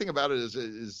the great thing about it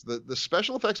is the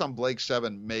special effects on Blake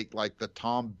 7 make like the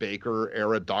Tom Baker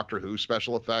era Doctor Who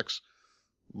special effects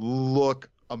look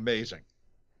amazing.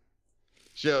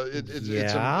 So it's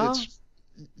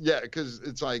because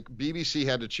it's like BBC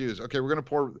had to choose. Okay, we're gonna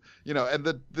pour, and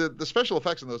the special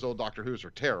effects in those old Doctor Who's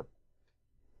are terrible.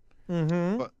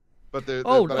 Mm-hmm. But they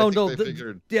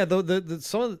figured.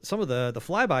 Some of the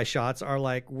flyby shots are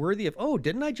like worthy of. Oh,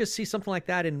 didn't I just see something like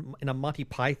that in a Monty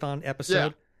Python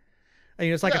episode?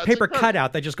 Yeah. It's like a paper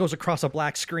cutout that just goes across a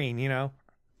black screen. Yeah,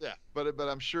 but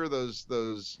I'm sure those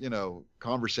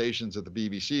conversations at the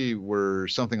BBC were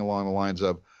something along the lines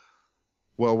of,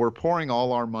 well, we're pouring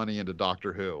all our money into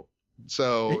Doctor Who.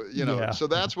 So, so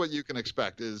that's what you can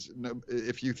expect is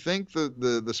if you think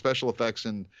the special effects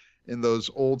in those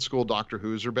old school Doctor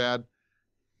Who's are bad,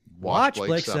 watch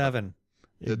Blake 7.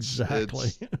 Exactly.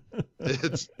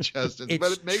 It's just,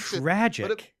 but it makes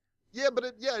tragic.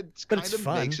 It kind of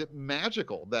fun. Makes it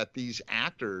magical that these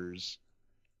actors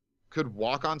could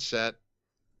walk on set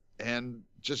and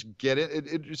just get it.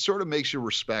 It sort of makes you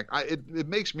respect. It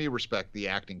makes me respect the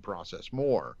acting process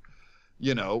more,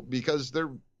 because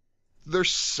they're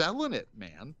selling it,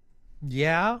 man.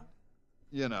 Yeah.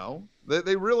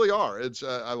 They really are. It's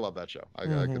I love that show. I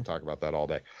could talk about that all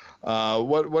day.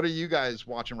 What are you guys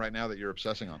watching right now that you're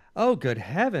obsessing on? Oh, good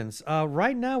heavens.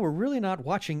 Right now we're really not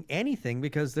watching anything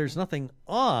because there's nothing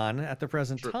on at the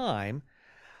present time.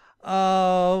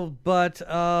 Wow.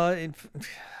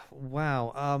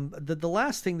 The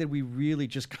last thing that we really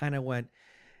just kind of went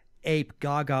ape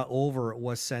gaga over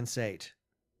was Sense8.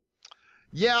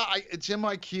 Yeah, it's in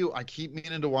my queue. I keep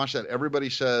meaning to watch that. Everybody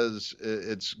says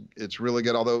it's really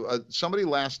good. Although somebody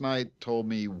last night told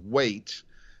me wait,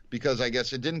 because I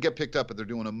guess it didn't get picked up, but they're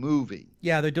doing a movie.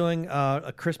 Yeah, they're doing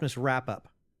a Christmas wrap up.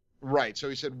 Right. So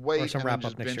he said wait, and then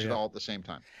just binge it all at the same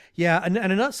time. Yeah,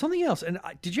 and something else. And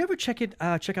did you ever check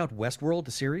out Westworld,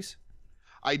 the series?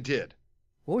 I did.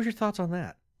 What was your thoughts on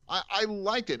that? I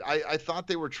liked it. I thought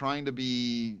they were trying to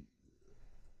be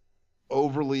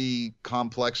overly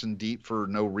complex and deep for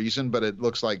no reason, but it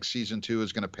looks like season 2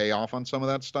 is going to pay off on some of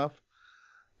that stuff.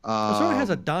 It sort of has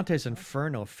a Dante's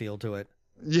Inferno feel to it.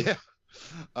 Yeah.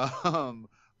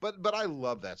 But I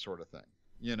love that sort of thing,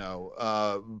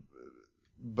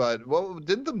 But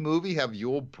didn't the movie have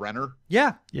Yul Brynner?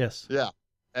 Yeah. Yes. Yeah.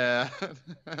 And,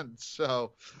 and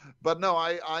so, but no,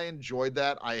 I enjoyed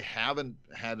that. I haven't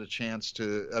had a chance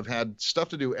to. I've had stuff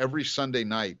to do every Sunday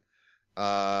night,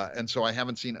 and so I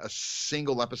haven't seen a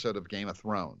single episode of Game of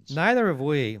Thrones. Neither have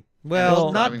we. And Well,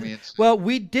 it's not driving me insane. well.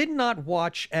 We did not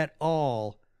watch at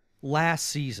all last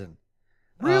season.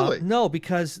 Really? No,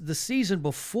 because the season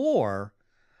before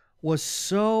was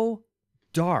so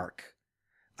dark.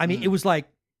 I mean, it was like.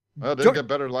 Well, it didn't get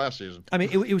better last season. I mean,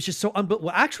 it was just so unbelievable.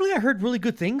 Well, actually, I heard really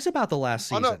good things about the last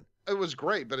season. Oh, no, it was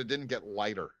great, but it didn't get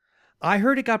lighter. I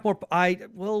heard it got more. I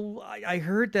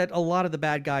heard that a lot of the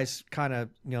bad guys kind of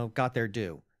got their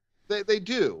due. They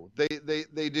do.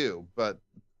 They do. But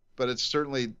it's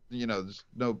certainly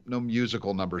no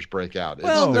musical numbers break out.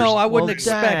 Well, no, I wouldn't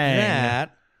expect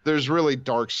that. There's really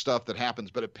dark stuff that happens,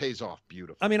 but it pays off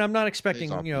beautifully. I mean, I'm not expecting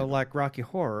like Rocky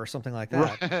Horror or something like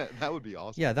that. Right. That would be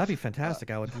awesome. Yeah, that'd be fantastic.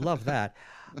 I would love that.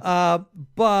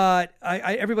 But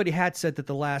everybody had said that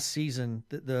the last season,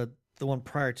 the one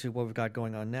prior to what we've got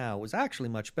going on now, was actually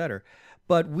much better.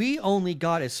 But we only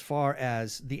got as far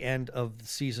as the end of the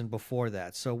season before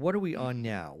that. So what are we on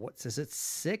now? Is it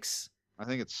 6? I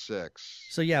think it's 6.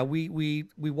 So yeah, we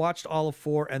watched all of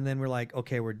 4, and then we're like,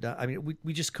 okay, we're done. I mean,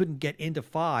 we just couldn't get into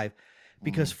 5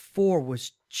 because 4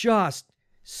 was just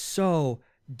so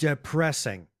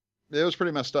depressing. It was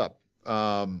pretty messed up.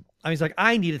 I mean, it's like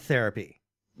I needed therapy.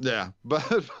 Yeah, but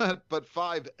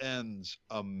 5 ends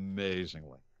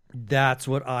amazingly. That's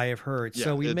what I have heard. Yeah,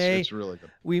 so it's really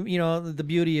good. The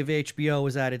beauty of HBO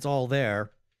is that it's all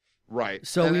there. Right.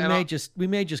 So we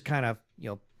may just kind of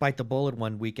bite the bullet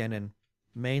one weekend and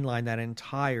mainline that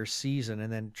entire season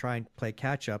and then try and play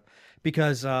catch up,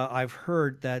 because I've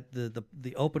heard that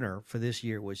the opener for this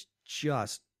year was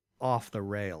just off the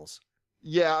rails.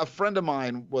 Yeah, a friend of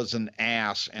mine was an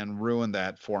ass and ruined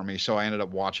that for me, so I ended up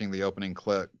watching the opening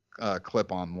clip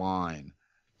online,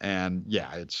 and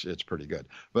yeah, it's pretty good.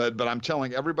 But I'm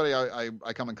telling everybody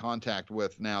I come in contact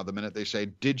with now, the minute they say,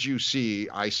 "Did you see?"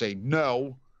 I say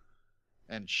no,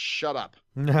 and shut up.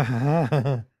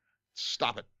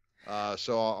 Stop it.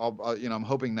 So I'll I'm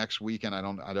hoping next weekend I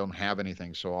don't have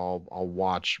anything, so I'll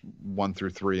watch 1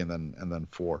 through 3 and then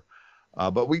 4.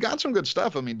 But we got some good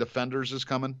stuff. I mean, Defenders is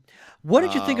coming. What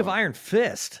did you think of Iron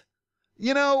Fist?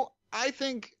 I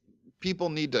think people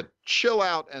need to chill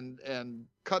out and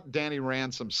cut Danny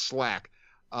Rand some slack.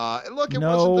 Look, it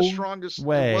wasn't the strongest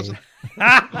way. It wasn't.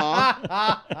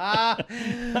 I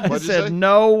said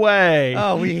no way.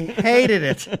 Oh, we hated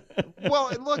it.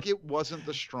 Well, look, it wasn't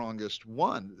the strongest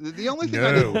one. The only thing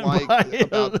I didn't like I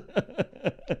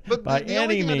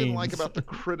didn't like about the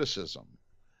criticism,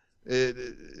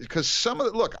 because some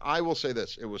of I will say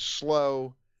this: it was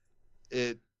slow.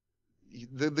 The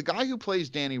guy who plays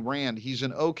Danny Rand, he's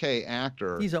an okay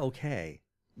actor. He's okay,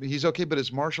 but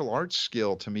his martial arts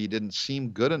skill to me didn't seem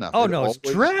good enough. Oh no,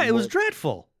 it was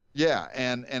dreadful. Yeah,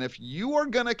 and if you are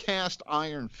gonna cast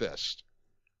Iron Fist,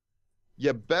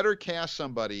 you better cast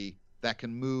somebody that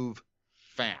can move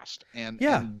fast. And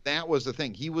that was the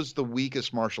thing. He was the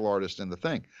weakest martial artist in the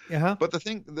thing. Uh-huh. But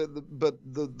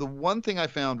the one thing I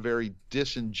found very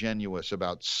disingenuous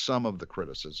about some of the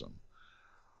criticism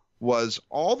was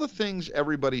all the things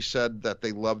everybody said that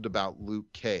they loved about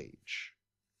Luke Cage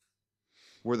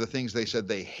were the things they said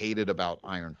they hated about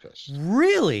Iron Fist.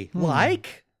 Really?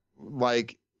 Like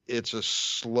it's a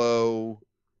slow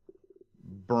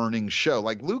burning show.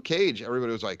 Like Luke Cage,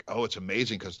 everybody was like, oh, it's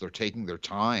amazing because they're taking their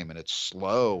time and it's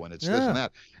slow and it's this and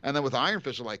that. And then with Iron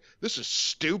Fist, they're like, this is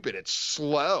stupid. It's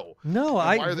slow. No,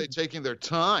 why are they taking their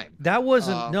time? That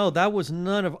wasn't that was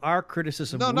none of our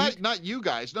criticism. No, not you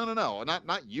guys. No,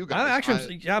 not you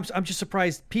guys. I'm just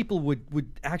surprised people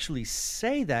would actually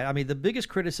say that. I mean, the biggest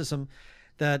criticism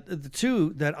that the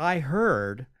two that I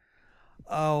heard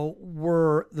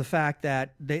were the fact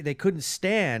that they couldn't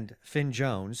stand Finn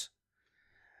Jones.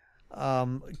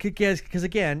 Because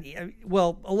again,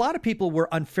 well, a lot of people were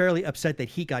unfairly upset that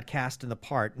he got cast in the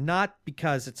part, not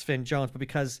because it's Finn Jones, but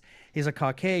because he's a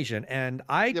Caucasian. And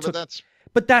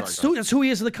that's who he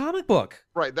is in the comic book.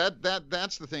 Right.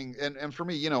 That's the thing. And for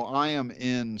me, I am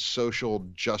in social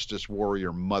justice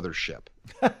warrior mothership.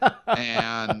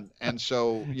 and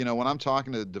so, when I'm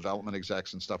talking to development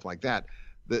execs and stuff like that,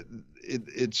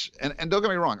 it's don't get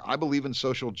me wrong, I believe in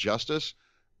social justice,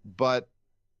 but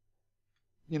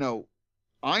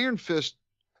Iron Fist,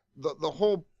 the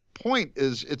whole point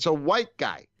is it's a white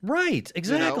guy. Right,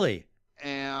 exactly.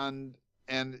 And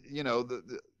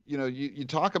you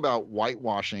talk about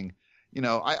whitewashing,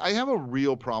 I have a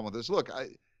real problem with this. Look,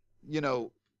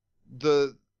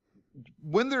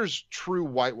 when there's true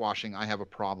whitewashing, I have a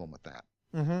problem with that.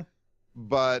 Mm-hmm.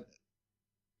 But,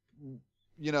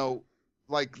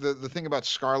 like the thing about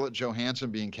Scarlett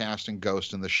Johansson being cast in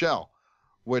Ghost in the Shell,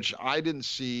 which I didn't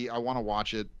see. I want to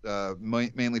watch it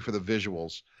mainly for the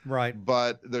visuals. Right.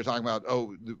 But they're talking about,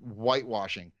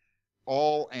 whitewashing.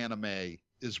 All anime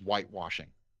is whitewashing.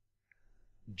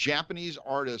 Japanese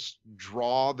artists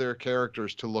draw their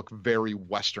characters to look very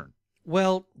Western.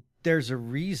 Well, there's a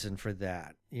reason for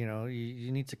that.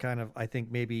 You need to kind of, I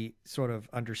think, maybe sort of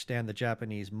understand the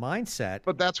Japanese mindset.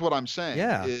 But that's what I'm saying.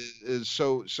 Yeah. Is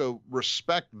so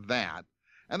respect that.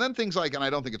 And then things like, and I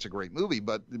don't think it's a great movie,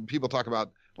 but people talk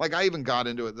about, like, I even got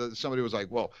into it. Somebody was like,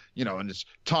 well, and it's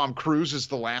Tom Cruise is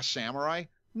the last samurai.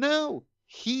 No,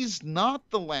 he's not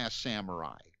the last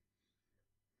samurai.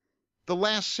 The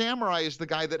last samurai is the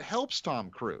guy that helps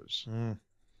Tom Cruise.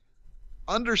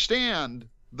 Understand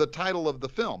the title of the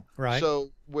film. Right. So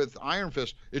with Iron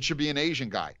Fist, it should be an Asian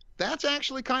guy. That's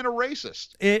actually kind of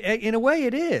racist. In a way,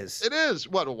 it is. It is.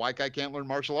 What, a white guy can't learn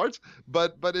martial arts?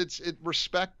 But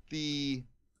respect the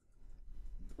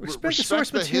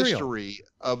source material. History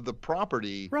of the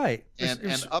property, right? And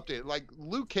update. Like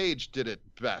Luke Cage did it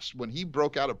best when he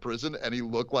broke out of prison and he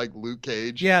looked like Luke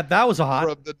Cage. Yeah, that was a hot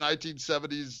from the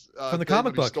 1970s. From the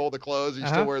comic book. He stole the clothes. He's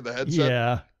still wearing the headset.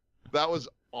 Yeah, that was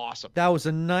awesome. That was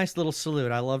a nice little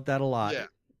salute. I loved that a lot. Yeah,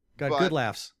 got good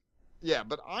laughs. Yeah,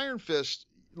 but Iron Fist.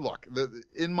 Look,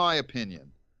 in my opinion,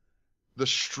 the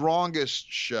strongest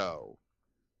show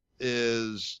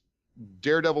is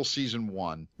Daredevil season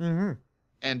 1. Mm-hmm.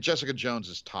 And Jessica Jones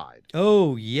is tied.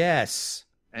 Oh, yes.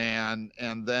 And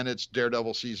then it's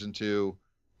Daredevil season 2,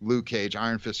 Luke Cage,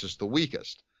 Iron Fist is the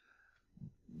weakest.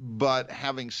 But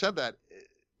having said that,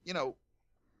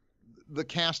 the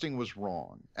casting was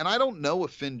wrong. And I don't know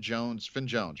if Finn Jones,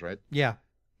 right? Yeah.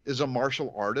 Is a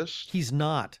martial artist. He's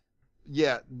not.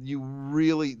 Yeah,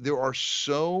 there are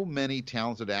so many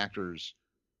talented actors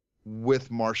with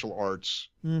martial arts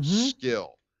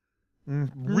skill.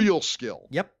 Mm-hmm. Real skill.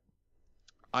 Yep.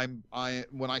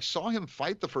 When I saw him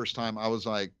fight the first time, I was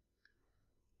like,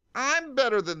 I'm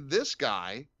better than this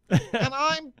guy, and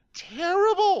I'm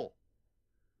terrible.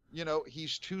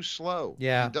 He's too slow.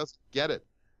 Yeah. He doesn't get it.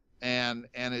 And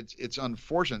it's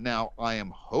unfortunate. Now, I am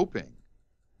hoping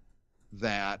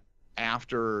that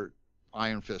after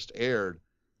Iron Fist aired,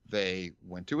 they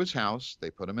went to his house, they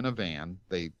put him in a van,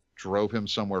 they drove him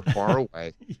somewhere far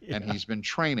away, and he's been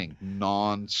training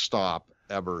nonstop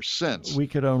ever since. We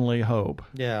could only hope.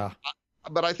 Yeah.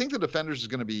 But I think the Defenders is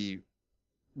going to be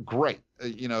great,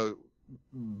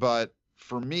 but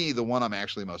for me, the one I'm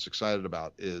actually most excited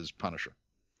about is Punisher.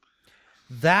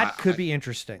 That could be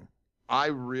interesting. I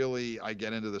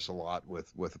get into this a lot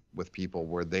with people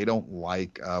where they don't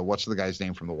like, what's the guy's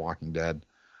name from The Walking Dead?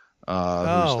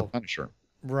 Who's the Punisher?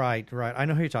 Right. I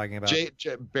know who you're talking about.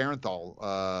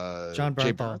 Barenthal. John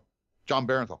Barenthal. John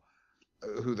Barenthal.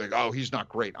 Who they go, he's not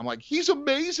great. I'm like, he's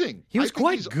amazing. He was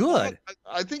quite good.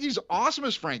 I think he's awesome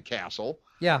as Frank Castle.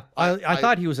 Yeah, I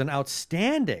thought he was an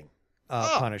outstanding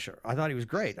Punisher. I thought he was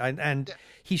great. And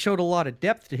he showed a lot of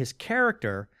depth to his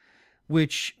character,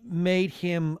 which made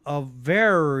him a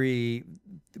very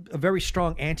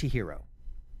strong anti-hero.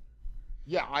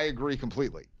 Yeah, I agree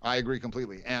completely.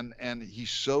 And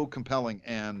he's so compelling.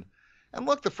 And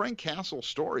look, the Frank Castle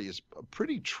story is a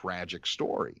pretty tragic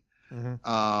story.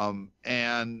 Mm-hmm.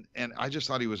 And I just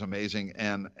thought he was amazing.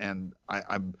 And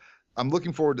I'm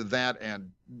looking forward to that.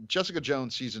 And Jessica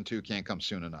Jones season 2 can't come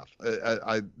soon enough.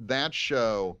 That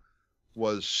show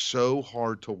was so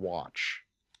hard to watch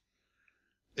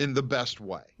in the best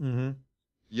way. Mm-hmm.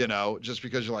 Just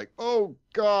because you're like, oh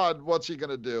God, what's he going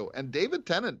to do? And David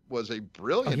Tennant was a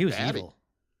brilliant he was baddie. Evil.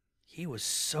 He was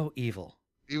so evil.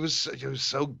 He was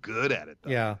so good at it, though.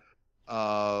 Yeah.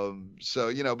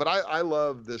 But I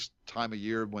love this time of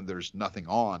year when there's nothing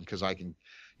on, because I can,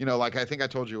 like I think I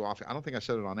told you off, I don't think I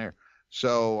said it on air.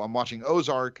 So I'm watching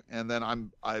Ozark, and then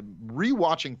I'm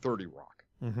rewatching 30 Rock.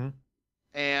 Mm-hmm.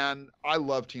 And I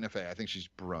love Tina Fey. I think she's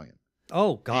brilliant.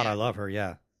 Oh God, I love her.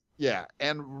 Yeah. Yeah.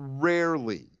 And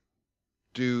rarely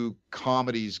do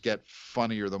comedies get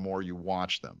funnier the more you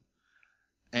watch them.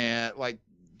 And like,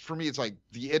 for me, it's like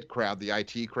the IT Crowd, the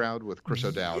IT Crowd with Chris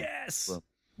O'Dowd. Yes.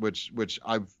 Which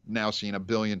I've now seen 1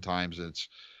 billion times. It's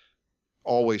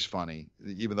always funny,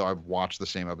 even though I've watched the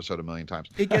same episode 1 million times.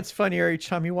 It gets funnier each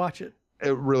time you watch it.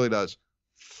 It really does.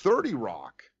 30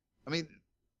 Rock. I mean,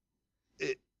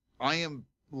 I am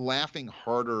laughing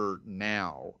harder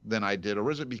now than I did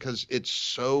originally because it's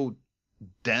so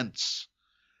dense.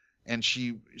 And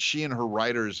she and her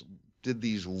writers did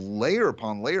these layer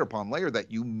upon layer upon layer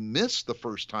that you miss the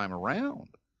first time around.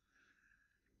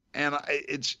 And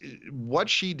what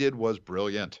she did was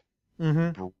brilliant.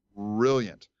 Mm-hmm.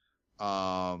 Brilliant.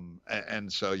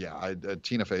 And so yeah,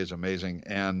 Tina Fey is amazing,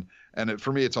 and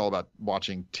for me, it's all about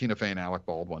watching Tina Fey and Alec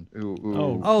Baldwin,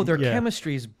 who their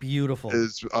chemistry is beautiful.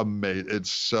 is amazing.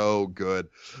 It's so good.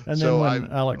 And so then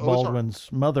when Alec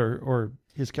Baldwin's mother or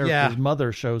his character's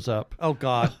mother shows up. Oh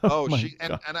God.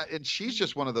 And she's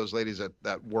just one of those ladies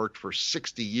that worked for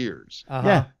 60 years.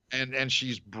 Yeah. And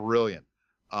she's brilliant.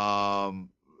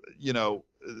 You know,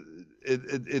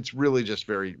 it's really just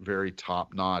very, very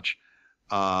top notch.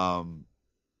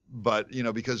 But you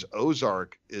know, because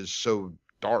Ozark is so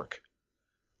dark,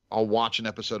 I'll watch an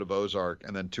episode of Ozark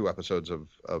and then 2 episodes of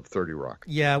 30 Rock.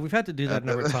 Yeah, we've had to do that a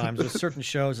number of times. With certain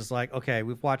shows, it's like, okay,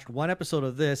 we've watched 1 episode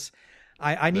of this.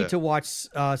 I need to watch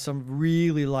some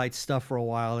really light stuff for a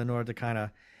while in order to kind of,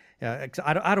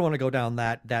 I don't want to go down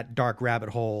that dark rabbit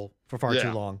hole for far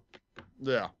too long.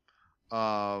 Yeah.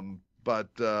 But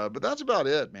that's about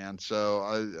it, man. So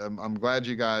I'm glad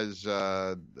you guys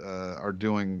are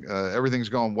doing everything's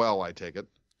going well. I take it.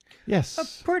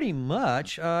 Yes, pretty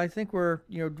much. I think we're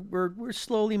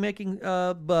slowly making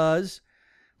buzz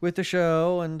with the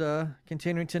show and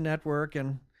continuing to network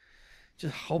and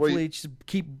just hopefully just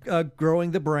keep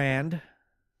growing the brand.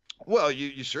 Well,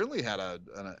 you certainly had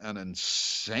an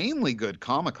insanely good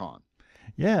Comic-Con.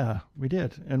 Yeah, we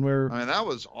did, and I mean, that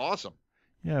was awesome.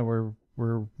 Yeah, we're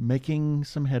making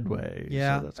some headway.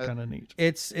 Yeah, so that's kind of neat.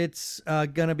 It's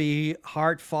gonna be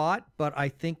hard fought, but I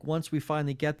think once we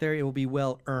finally get there, it will be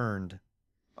well earned.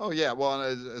 Oh yeah, well,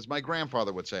 as my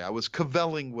grandfather would say, I was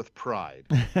cavelling with pride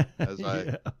as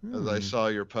I saw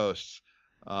your posts.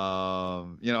 You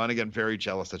know, and again, very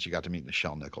jealous that you got to meet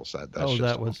Nichelle Nichols.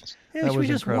 That was we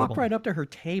just incredible. walked right up to her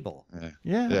table.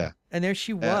 Yeah. And there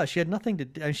she was. Yeah. She had nothing to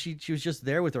do. She was just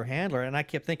there with her handler. And I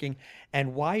kept thinking,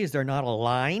 and why is there not a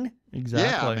line?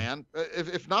 Exactly. Yeah, man.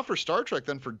 If not for Star Trek,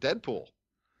 then for Deadpool.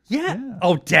 Yeah.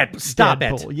 Oh, Stop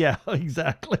Deadpool. it. Yeah,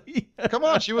 exactly. Come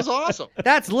on, she was awesome.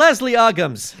 That's Leslie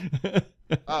Uggams.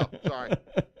 Oh, sorry.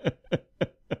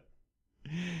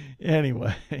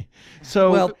 Anyway,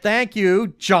 so well, thank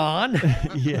you, John.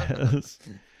 Yes.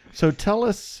 So tell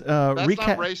us. That's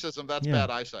not racism. That's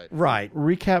bad eyesight. Right.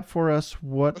 Recap for us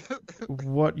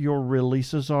what your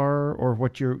releases are, or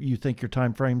what you think your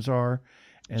time frames are.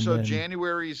 And so then...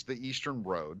 January's the Eastern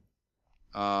Road,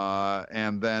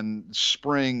 and then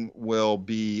spring will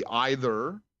be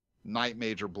either Night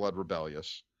Mage or Blood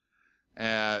Rebellious.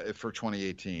 For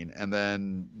 2018, and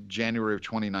then January of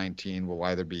 2019 will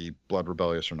either be Blood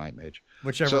Rebellious or Night Mage.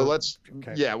 Whichever. So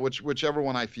whichever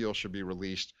one I feel should be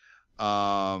released. You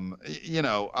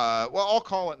know, well, I'll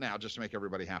call it now just to make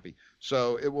everybody happy.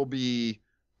 So it will be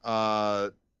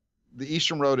the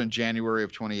Eastern Road in January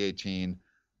of 2018,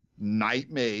 Night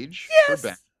Mage for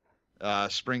Ben,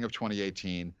 spring of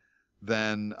 2018,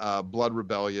 then Blood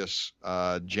Rebellious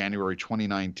January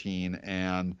 2019,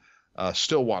 and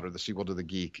Stillwater, the sequel to The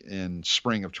Geek, in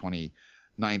spring of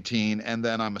 2019, and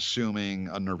then I'm assuming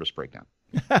a Nervous Breakdown.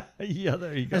 Yeah,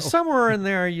 there you go. And somewhere in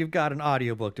there, you've got an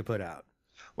audiobook to put out.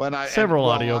 Several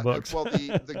audiobooks. Well,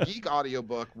 the Geek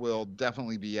audiobook will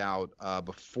definitely be out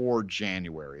before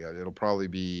January. It'll probably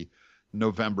be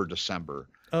November, December.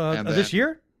 This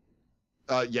year?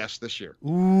 Yes, this year.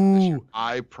 Ooh. This year,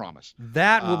 I promise.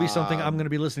 That will be something I'm going to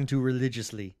be listening to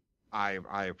religiously.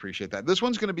 I appreciate that. This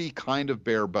one's going to be kind of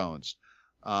bare bones,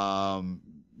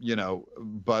 you know,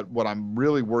 but what I'm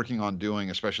really working on doing,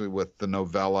 especially with the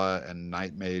novella and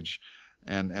Night Mage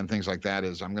and things like that,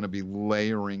 is I'm going to be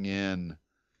layering in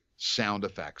sound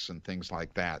effects and things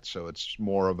like that. So it's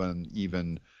more of an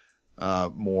even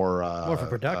more for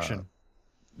production.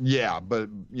 Yeah, but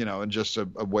you know, and just a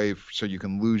way so you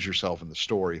can lose yourself in the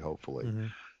story, hopefully.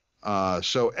 Mm-hmm.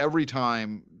 So every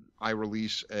time I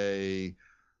release a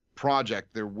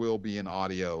project, there will be an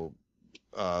audio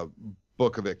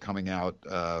book of it coming out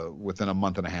within a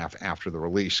month and a half after the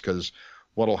release, because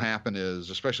what'll happen is,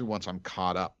 especially once I'm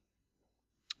caught up,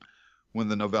 when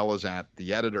the novella's at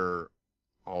the editor,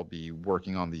 I'll be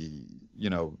working on the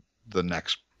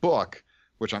next book,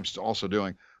 which I'm also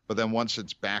doing. But then once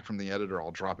it's back from the editor,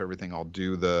 I'll drop everything. I'll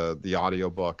do the audio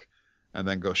book and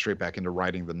then go straight back into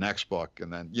writing the next book.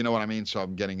 And then, you know what I mean? So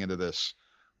I'm getting into this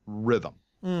rhythm.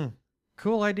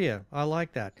 Cool idea. I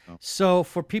like that. Oh. So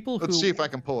for people Let's see if I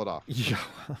can pull it off. Yeah.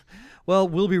 Well,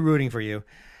 we'll be rooting for you.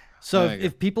 So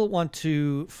if people want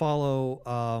to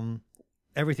follow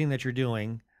everything that you're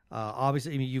doing,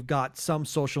 obviously, I mean, you've got some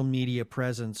social media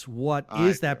presence. What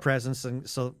is that presence? And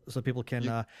so people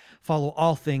can follow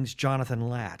all things Jonathan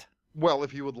Latt. Well,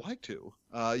 if you would like to,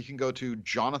 you can go to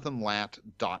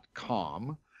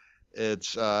jonathanlatt.com.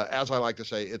 It's, as I like to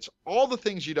say, it's all the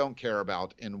things you don't care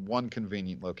about in one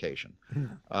convenient location.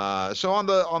 So on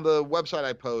the website,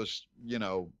 I post, you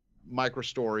know, micro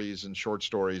stories and short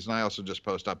stories, and I also just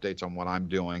post updates on what I'm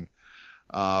doing.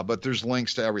 But there's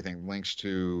links to everything, links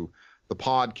to the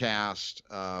podcast,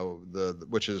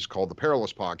 which is called the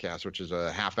Perilous Podcast, which is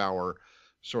a half-hour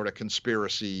sort of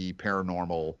conspiracy,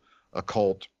 paranormal,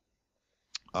 occult.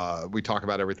 We talk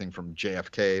about everything from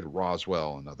JFK to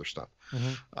Roswell and other stuff.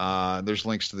 Mm-hmm. There's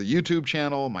links to the YouTube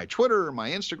channel, my Twitter, my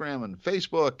Instagram, and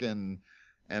Facebook,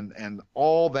 and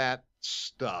all that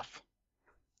stuff.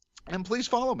 And please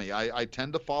follow me. I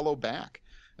tend to follow back,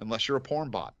 unless you're a porn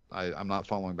bot. I'm not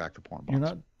following back the porn bots. You're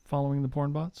not following the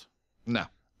porn bots? No.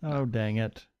 Oh, dang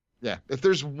it. Yeah. If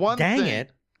there's one thing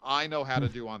I know how to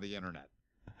do on the internet.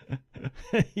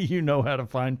 You know how to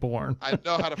find porn. I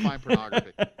know how to find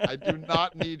pornography. I do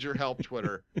not need your help,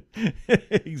 Twitter.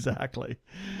 Exactly.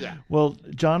 Yeah. Well,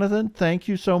 Jonathan, thank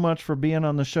you so much for being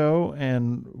on the show,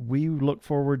 and we look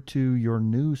forward to your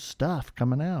new stuff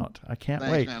coming out. I can't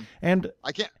wait. Man. And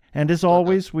I can't. And as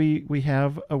always, we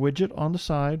have a widget on the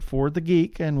side for the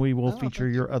geek, and we will feature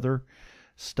your other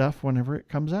stuff whenever it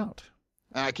comes out.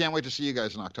 I can't wait to see you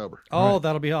guys in October. Oh,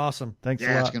 that'll be awesome. Thanks a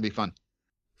lot. Yeah, it's going to be fun.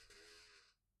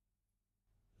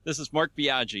 This is Mark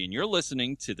Biaggi, and you're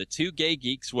listening to the Two Gay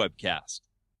Geeks webcast.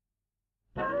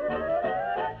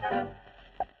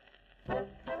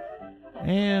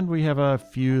 And we have a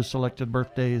few selected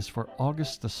birthdays for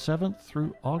August the 7th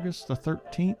through August the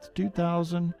 13th,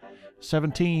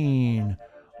 2017.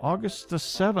 August the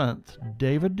 7th,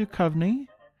 David Duchovny,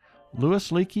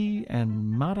 Louis Leakey,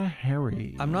 and Mata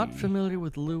Hari. I'm not familiar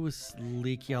with Louis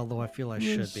Leakey, although I feel I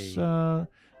should be.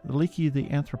 Leakey,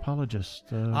 the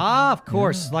anthropologist. Of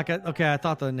course. Yeah. I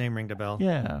thought the name rang a bell.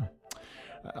 Yeah.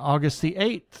 August the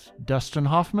 8th, Dustin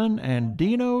Hoffman and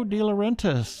Dino De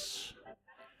Laurentiis.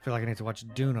 I feel like I need to watch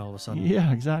Dune all of a sudden.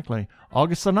 Yeah, exactly.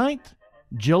 August the 9th,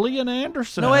 Gillian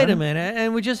Anderson. No, wait a minute.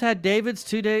 And we just had David's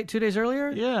 2 days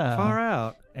earlier? Yeah. Far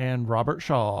out. And Robert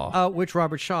Shaw. Which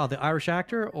Robert Shaw? The Irish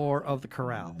actor or of the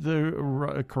Corral?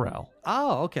 The Corral.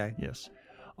 Oh, okay. Yes.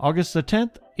 August the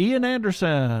 10th, Ian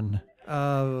Anderson.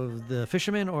 The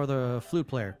fisherman or the flute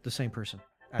player? The same person,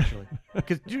 actually.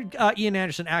 Because Ian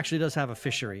Anderson actually does have a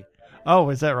fishery. Oh,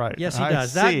 is that right? Yes, he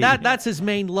does. That's his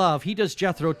main love. He does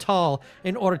Jethro Tull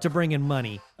in order to bring in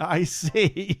money. I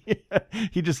see.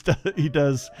 He does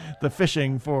the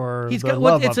fishing for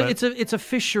It's a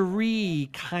fishery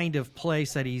kind of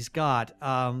place that he's got.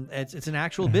 It's an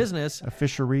actual business. A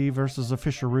fishery versus a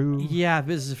fisheroo. Yeah,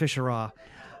 business fisherah.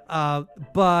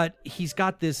 But he's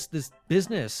got this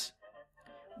business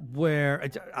where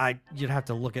you'd have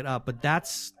to look it up, but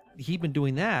he's been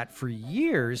doing that for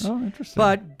years. Oh, interesting.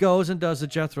 But goes and does the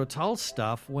Jethro Tull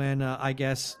stuff when I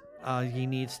guess he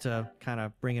needs to kind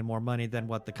of bring in more money than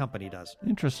what the company does.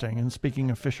 Interesting. And speaking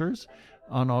of fishers,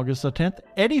 on August the 10th,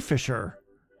 Eddie Fisher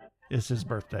is his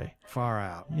birthday. Far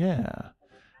out. Yeah.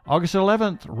 August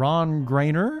 11th, Ron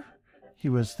Grainer. He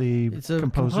was the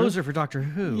composer for Doctor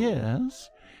Who. Yes.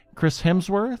 Chris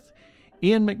Hemsworth,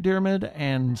 Ian McDiarmid,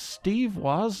 and Steve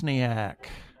Wozniak.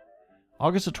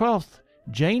 August the 12th,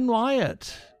 Jane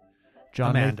Wyatt.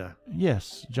 Amanda.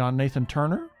 John Nathan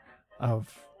Turner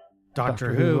of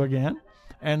Doctor Who again.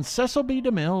 And Cecil B.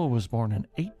 DeMille was born in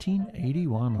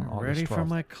 1881 on August 12th. Ready for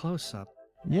my close-up.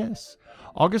 Yes.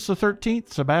 August the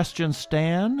 13th, Sebastian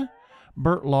Stan.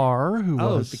 Bert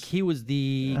Lahr, he was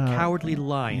the Cowardly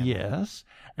Lion. Yes.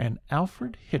 And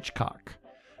Alfred Hitchcock.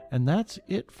 And that's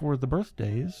it for the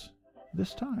birthdays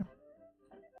this time.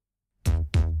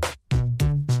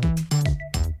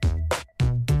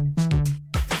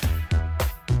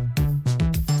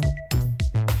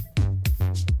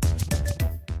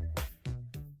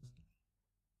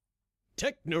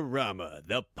 Technorama,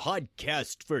 the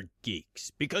podcast for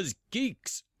geeks, because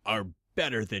geeks are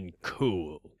better than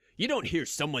cool. You don't hear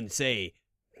someone say,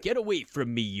 "Get away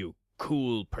from me, you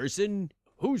cool person."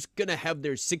 Who's gonna have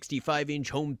their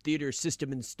 65-inch home theater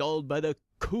system installed by the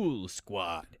Cool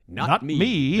Squad? Not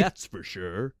me, that's for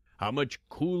sure. How much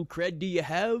cool cred do you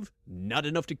have? Not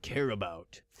enough to care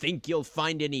about. Think you'll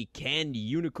find any canned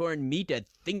unicorn meat at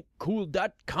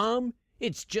thinkcool.com?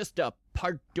 It's just a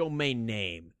part domain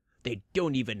name. They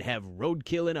don't even have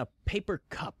roadkill in a paper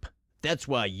cup. That's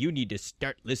why you need to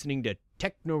start listening to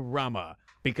Technorama,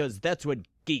 because that's what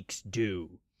geeks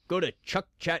do. Go to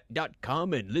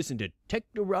chuckchat.com and listen to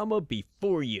Technorama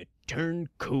before you turn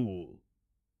cool.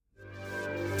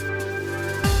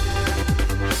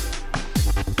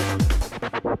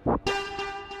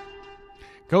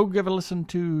 Go give a listen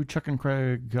to Chuck and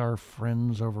Craig, our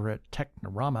friends over at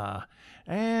Technorama.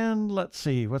 And let's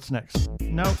see, what's next?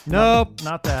 Nope.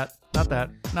 Not that. Nope,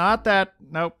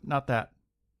 not that.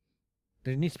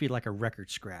 There needs to be like a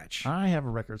record scratch. I have a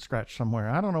record scratch somewhere.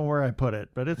 I don't know where I put it,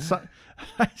 but it's. I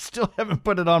still haven't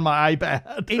put it on my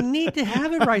iPad. You need to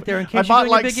have it right there in I case bought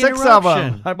you're doing like a big 6 of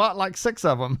interruption. them. I bought like 6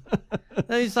 of them.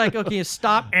 It's like, okay, you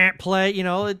stop and play. You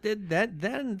know,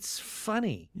 that's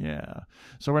funny. Yeah.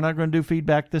 So we're not going to do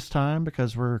feedback this time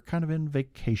because we're kind of in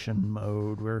vacation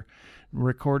mode. We're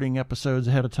recording episodes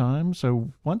ahead of time.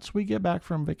 So once we get back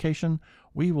from vacation,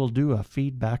 we will do a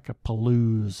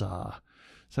feedback-a-palooza.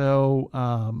 So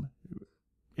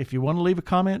if you want to leave a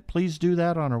comment, please do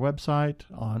that on our website,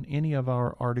 on any of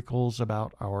our articles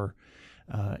about our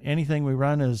anything we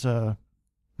run as a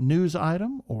news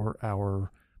item or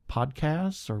our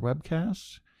podcasts or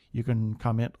webcasts. You can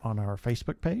comment on our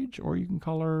Facebook page, or you can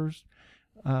call our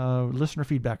listener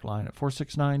feedback line at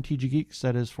 469-TG-GEEKS.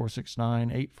 That is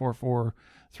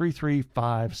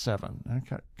 469-844-3357. I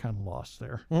got kind of lost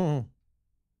there. Mm-hmm.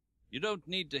 You don't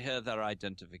need to hear their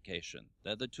identification.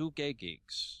 They're the 2 gay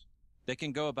geeks. They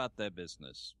can go about their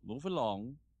business. Move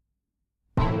along.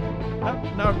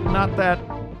 No, not that.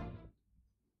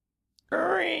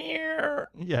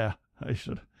 Yeah, I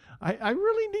should. I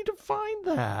really need to find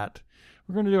that.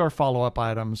 We're going to do our follow-up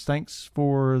items. Thanks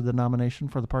for the nomination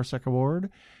for the Parsec Award.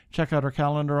 Check out our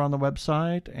calendar on the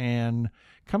website and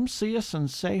come see us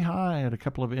and say hi at a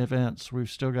couple of events. We've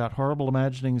still got Horrible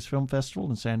Imaginings Film Festival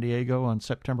in San Diego on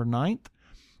September 9th.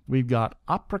 We've got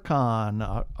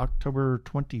OperaCon October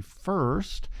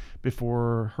 21st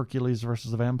before Hercules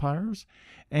versus the Vampires,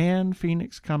 and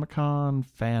Phoenix Comic-Con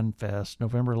Fan Fest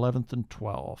November 11th and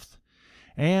 12th.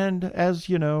 And as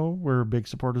you know, we're big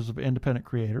supporters of independent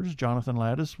creators. Jonathan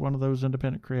Ladd is one of those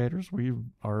independent creators. We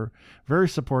are very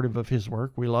supportive of his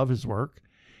work. We love his work.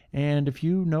 And if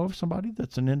you know of somebody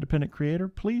that's an independent creator,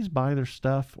 please buy their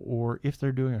stuff, or if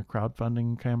they're doing a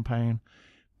crowdfunding campaign,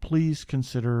 please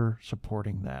consider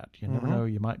supporting that. You never know,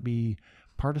 you might be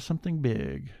part of something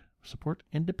big. Support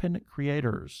independent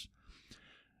creators.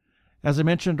 As I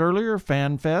mentioned earlier,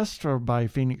 Fan Fest by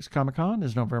Phoenix Comic-Con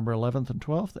is November 11th and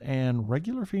 12th, and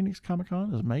regular Phoenix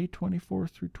Comic-Con is May 24th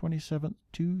through 27th,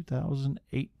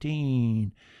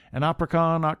 2018. And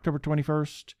OperaCon, October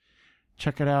 21st.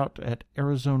 Check it out at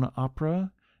Arizona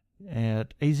Opera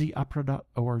at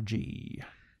azopera.org.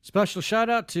 Special shout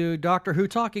out to Doctor Who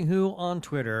Talking Who on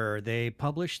Twitter. They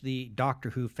publish the Doctor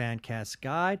Who Fancast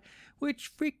Guide,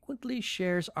 which frequently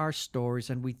shares our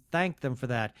stories, and we thank them for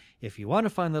that. If you want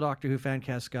to find the Doctor Who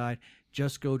Fancast Guide,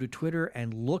 just go to Twitter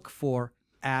and look for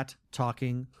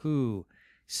 @TalkingWho.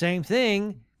 Same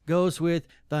thing goes with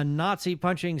the Nazi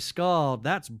Punching Skull.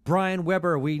 That's Brian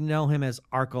Weber. We know him as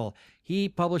Arkle. He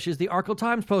publishes the Arkle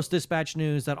Times Post-Dispatch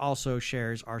News that also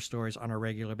shares our stories on a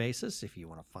regular basis. If you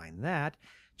want to find that,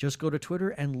 just go to Twitter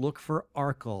and look for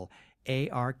Arkle,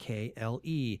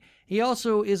 Arkle. He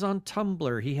also is on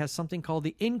Tumblr. He has something called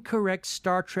the Incorrect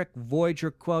Star Trek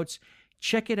Voyager Quotes.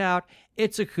 Check it out.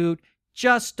 It's a hoot.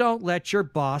 Just don't let your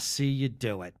boss see you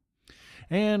do it.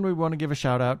 And we want to give a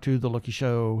shout out to The Lookie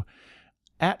Show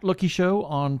at Lookie Show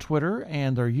on Twitter,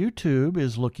 and their YouTube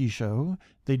is Lookie Show.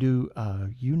 They do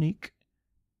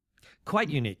Quite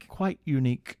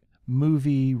unique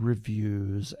movie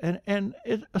reviews and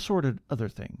assorted other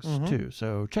things too.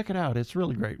 So check it out. It's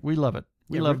really great. We love it.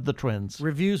 We love the twins.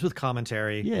 Reviews with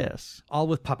commentary. Yes. All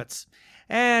with puppets.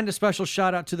 And a special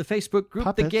shout out to the Facebook group,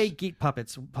 Puppets? The Gay Geek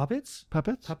Puppets. Puppets?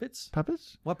 Puppets? Puppets?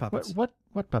 Puppets? What puppets? What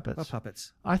puppets? What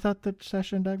puppets? I thought that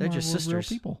Sasha and Dagmar They're just were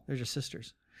sisters. real people. They're just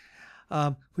sisters.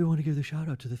 We want to give the shout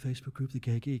out to the Facebook group, The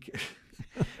Gay Geek,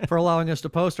 for allowing us to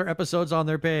post our episodes on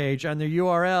their page. And their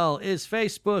URL is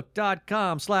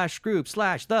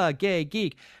facebook.com/group/The Gay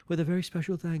Geek, with a very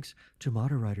special thanks to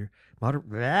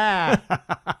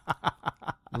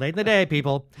late in the day,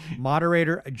 people,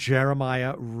 moderator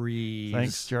Jeremiah Reeves.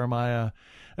 Thanks, Jeremiah.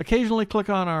 Occasionally click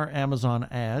on our Amazon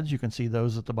ads. You can see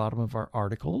those at the bottom of our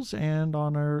articles and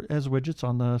on our as widgets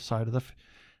on the side of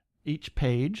each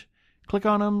page. Click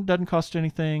on them. Doesn't cost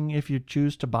anything. If you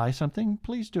choose to buy something,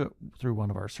 please do it through one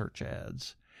of our search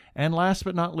ads. And last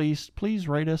but not least, please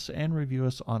rate us and review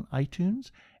us on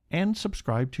iTunes and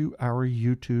subscribe to our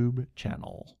YouTube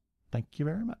channel. Thank you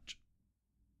very much.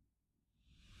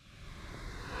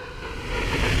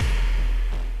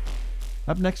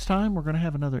 Up next time, we're going to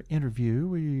have another interview.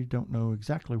 We don't know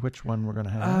exactly which one we're going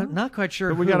to have. Not quite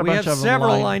sure. But we who. got a We bunch have of them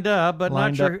several lined up, but not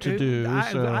lined sure up to do,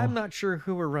 so- I'm not sure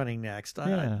who we're running next.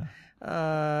 Yeah.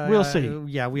 We'll see.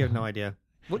 Yeah, we have no idea.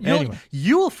 Well, Anyway.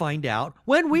 you'll find out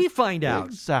when we find out.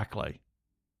 Exactly.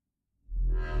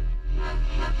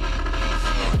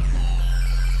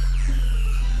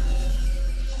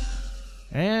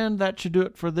 And that should do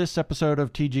it for this episode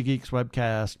of TG Geeks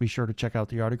Webcast. Be sure to check out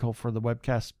the article for the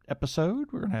webcast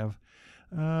episode. We're going to have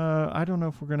I don't know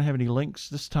if we're going to have any links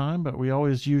this time, but we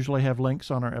always usually have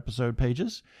links on our episode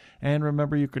pages. And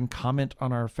remember, you can comment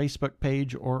on our Facebook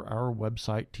page or our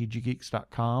website,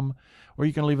 tggeeks.com, or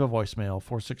you can leave a voicemail,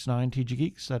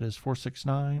 469-TGGeeks. That is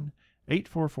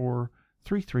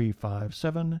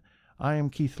 469-844-3357. I am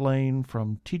Keith Lane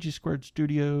from TG Squared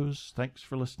Studios. Thanks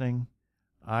for listening.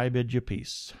 I bid you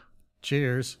peace.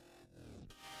 Cheers.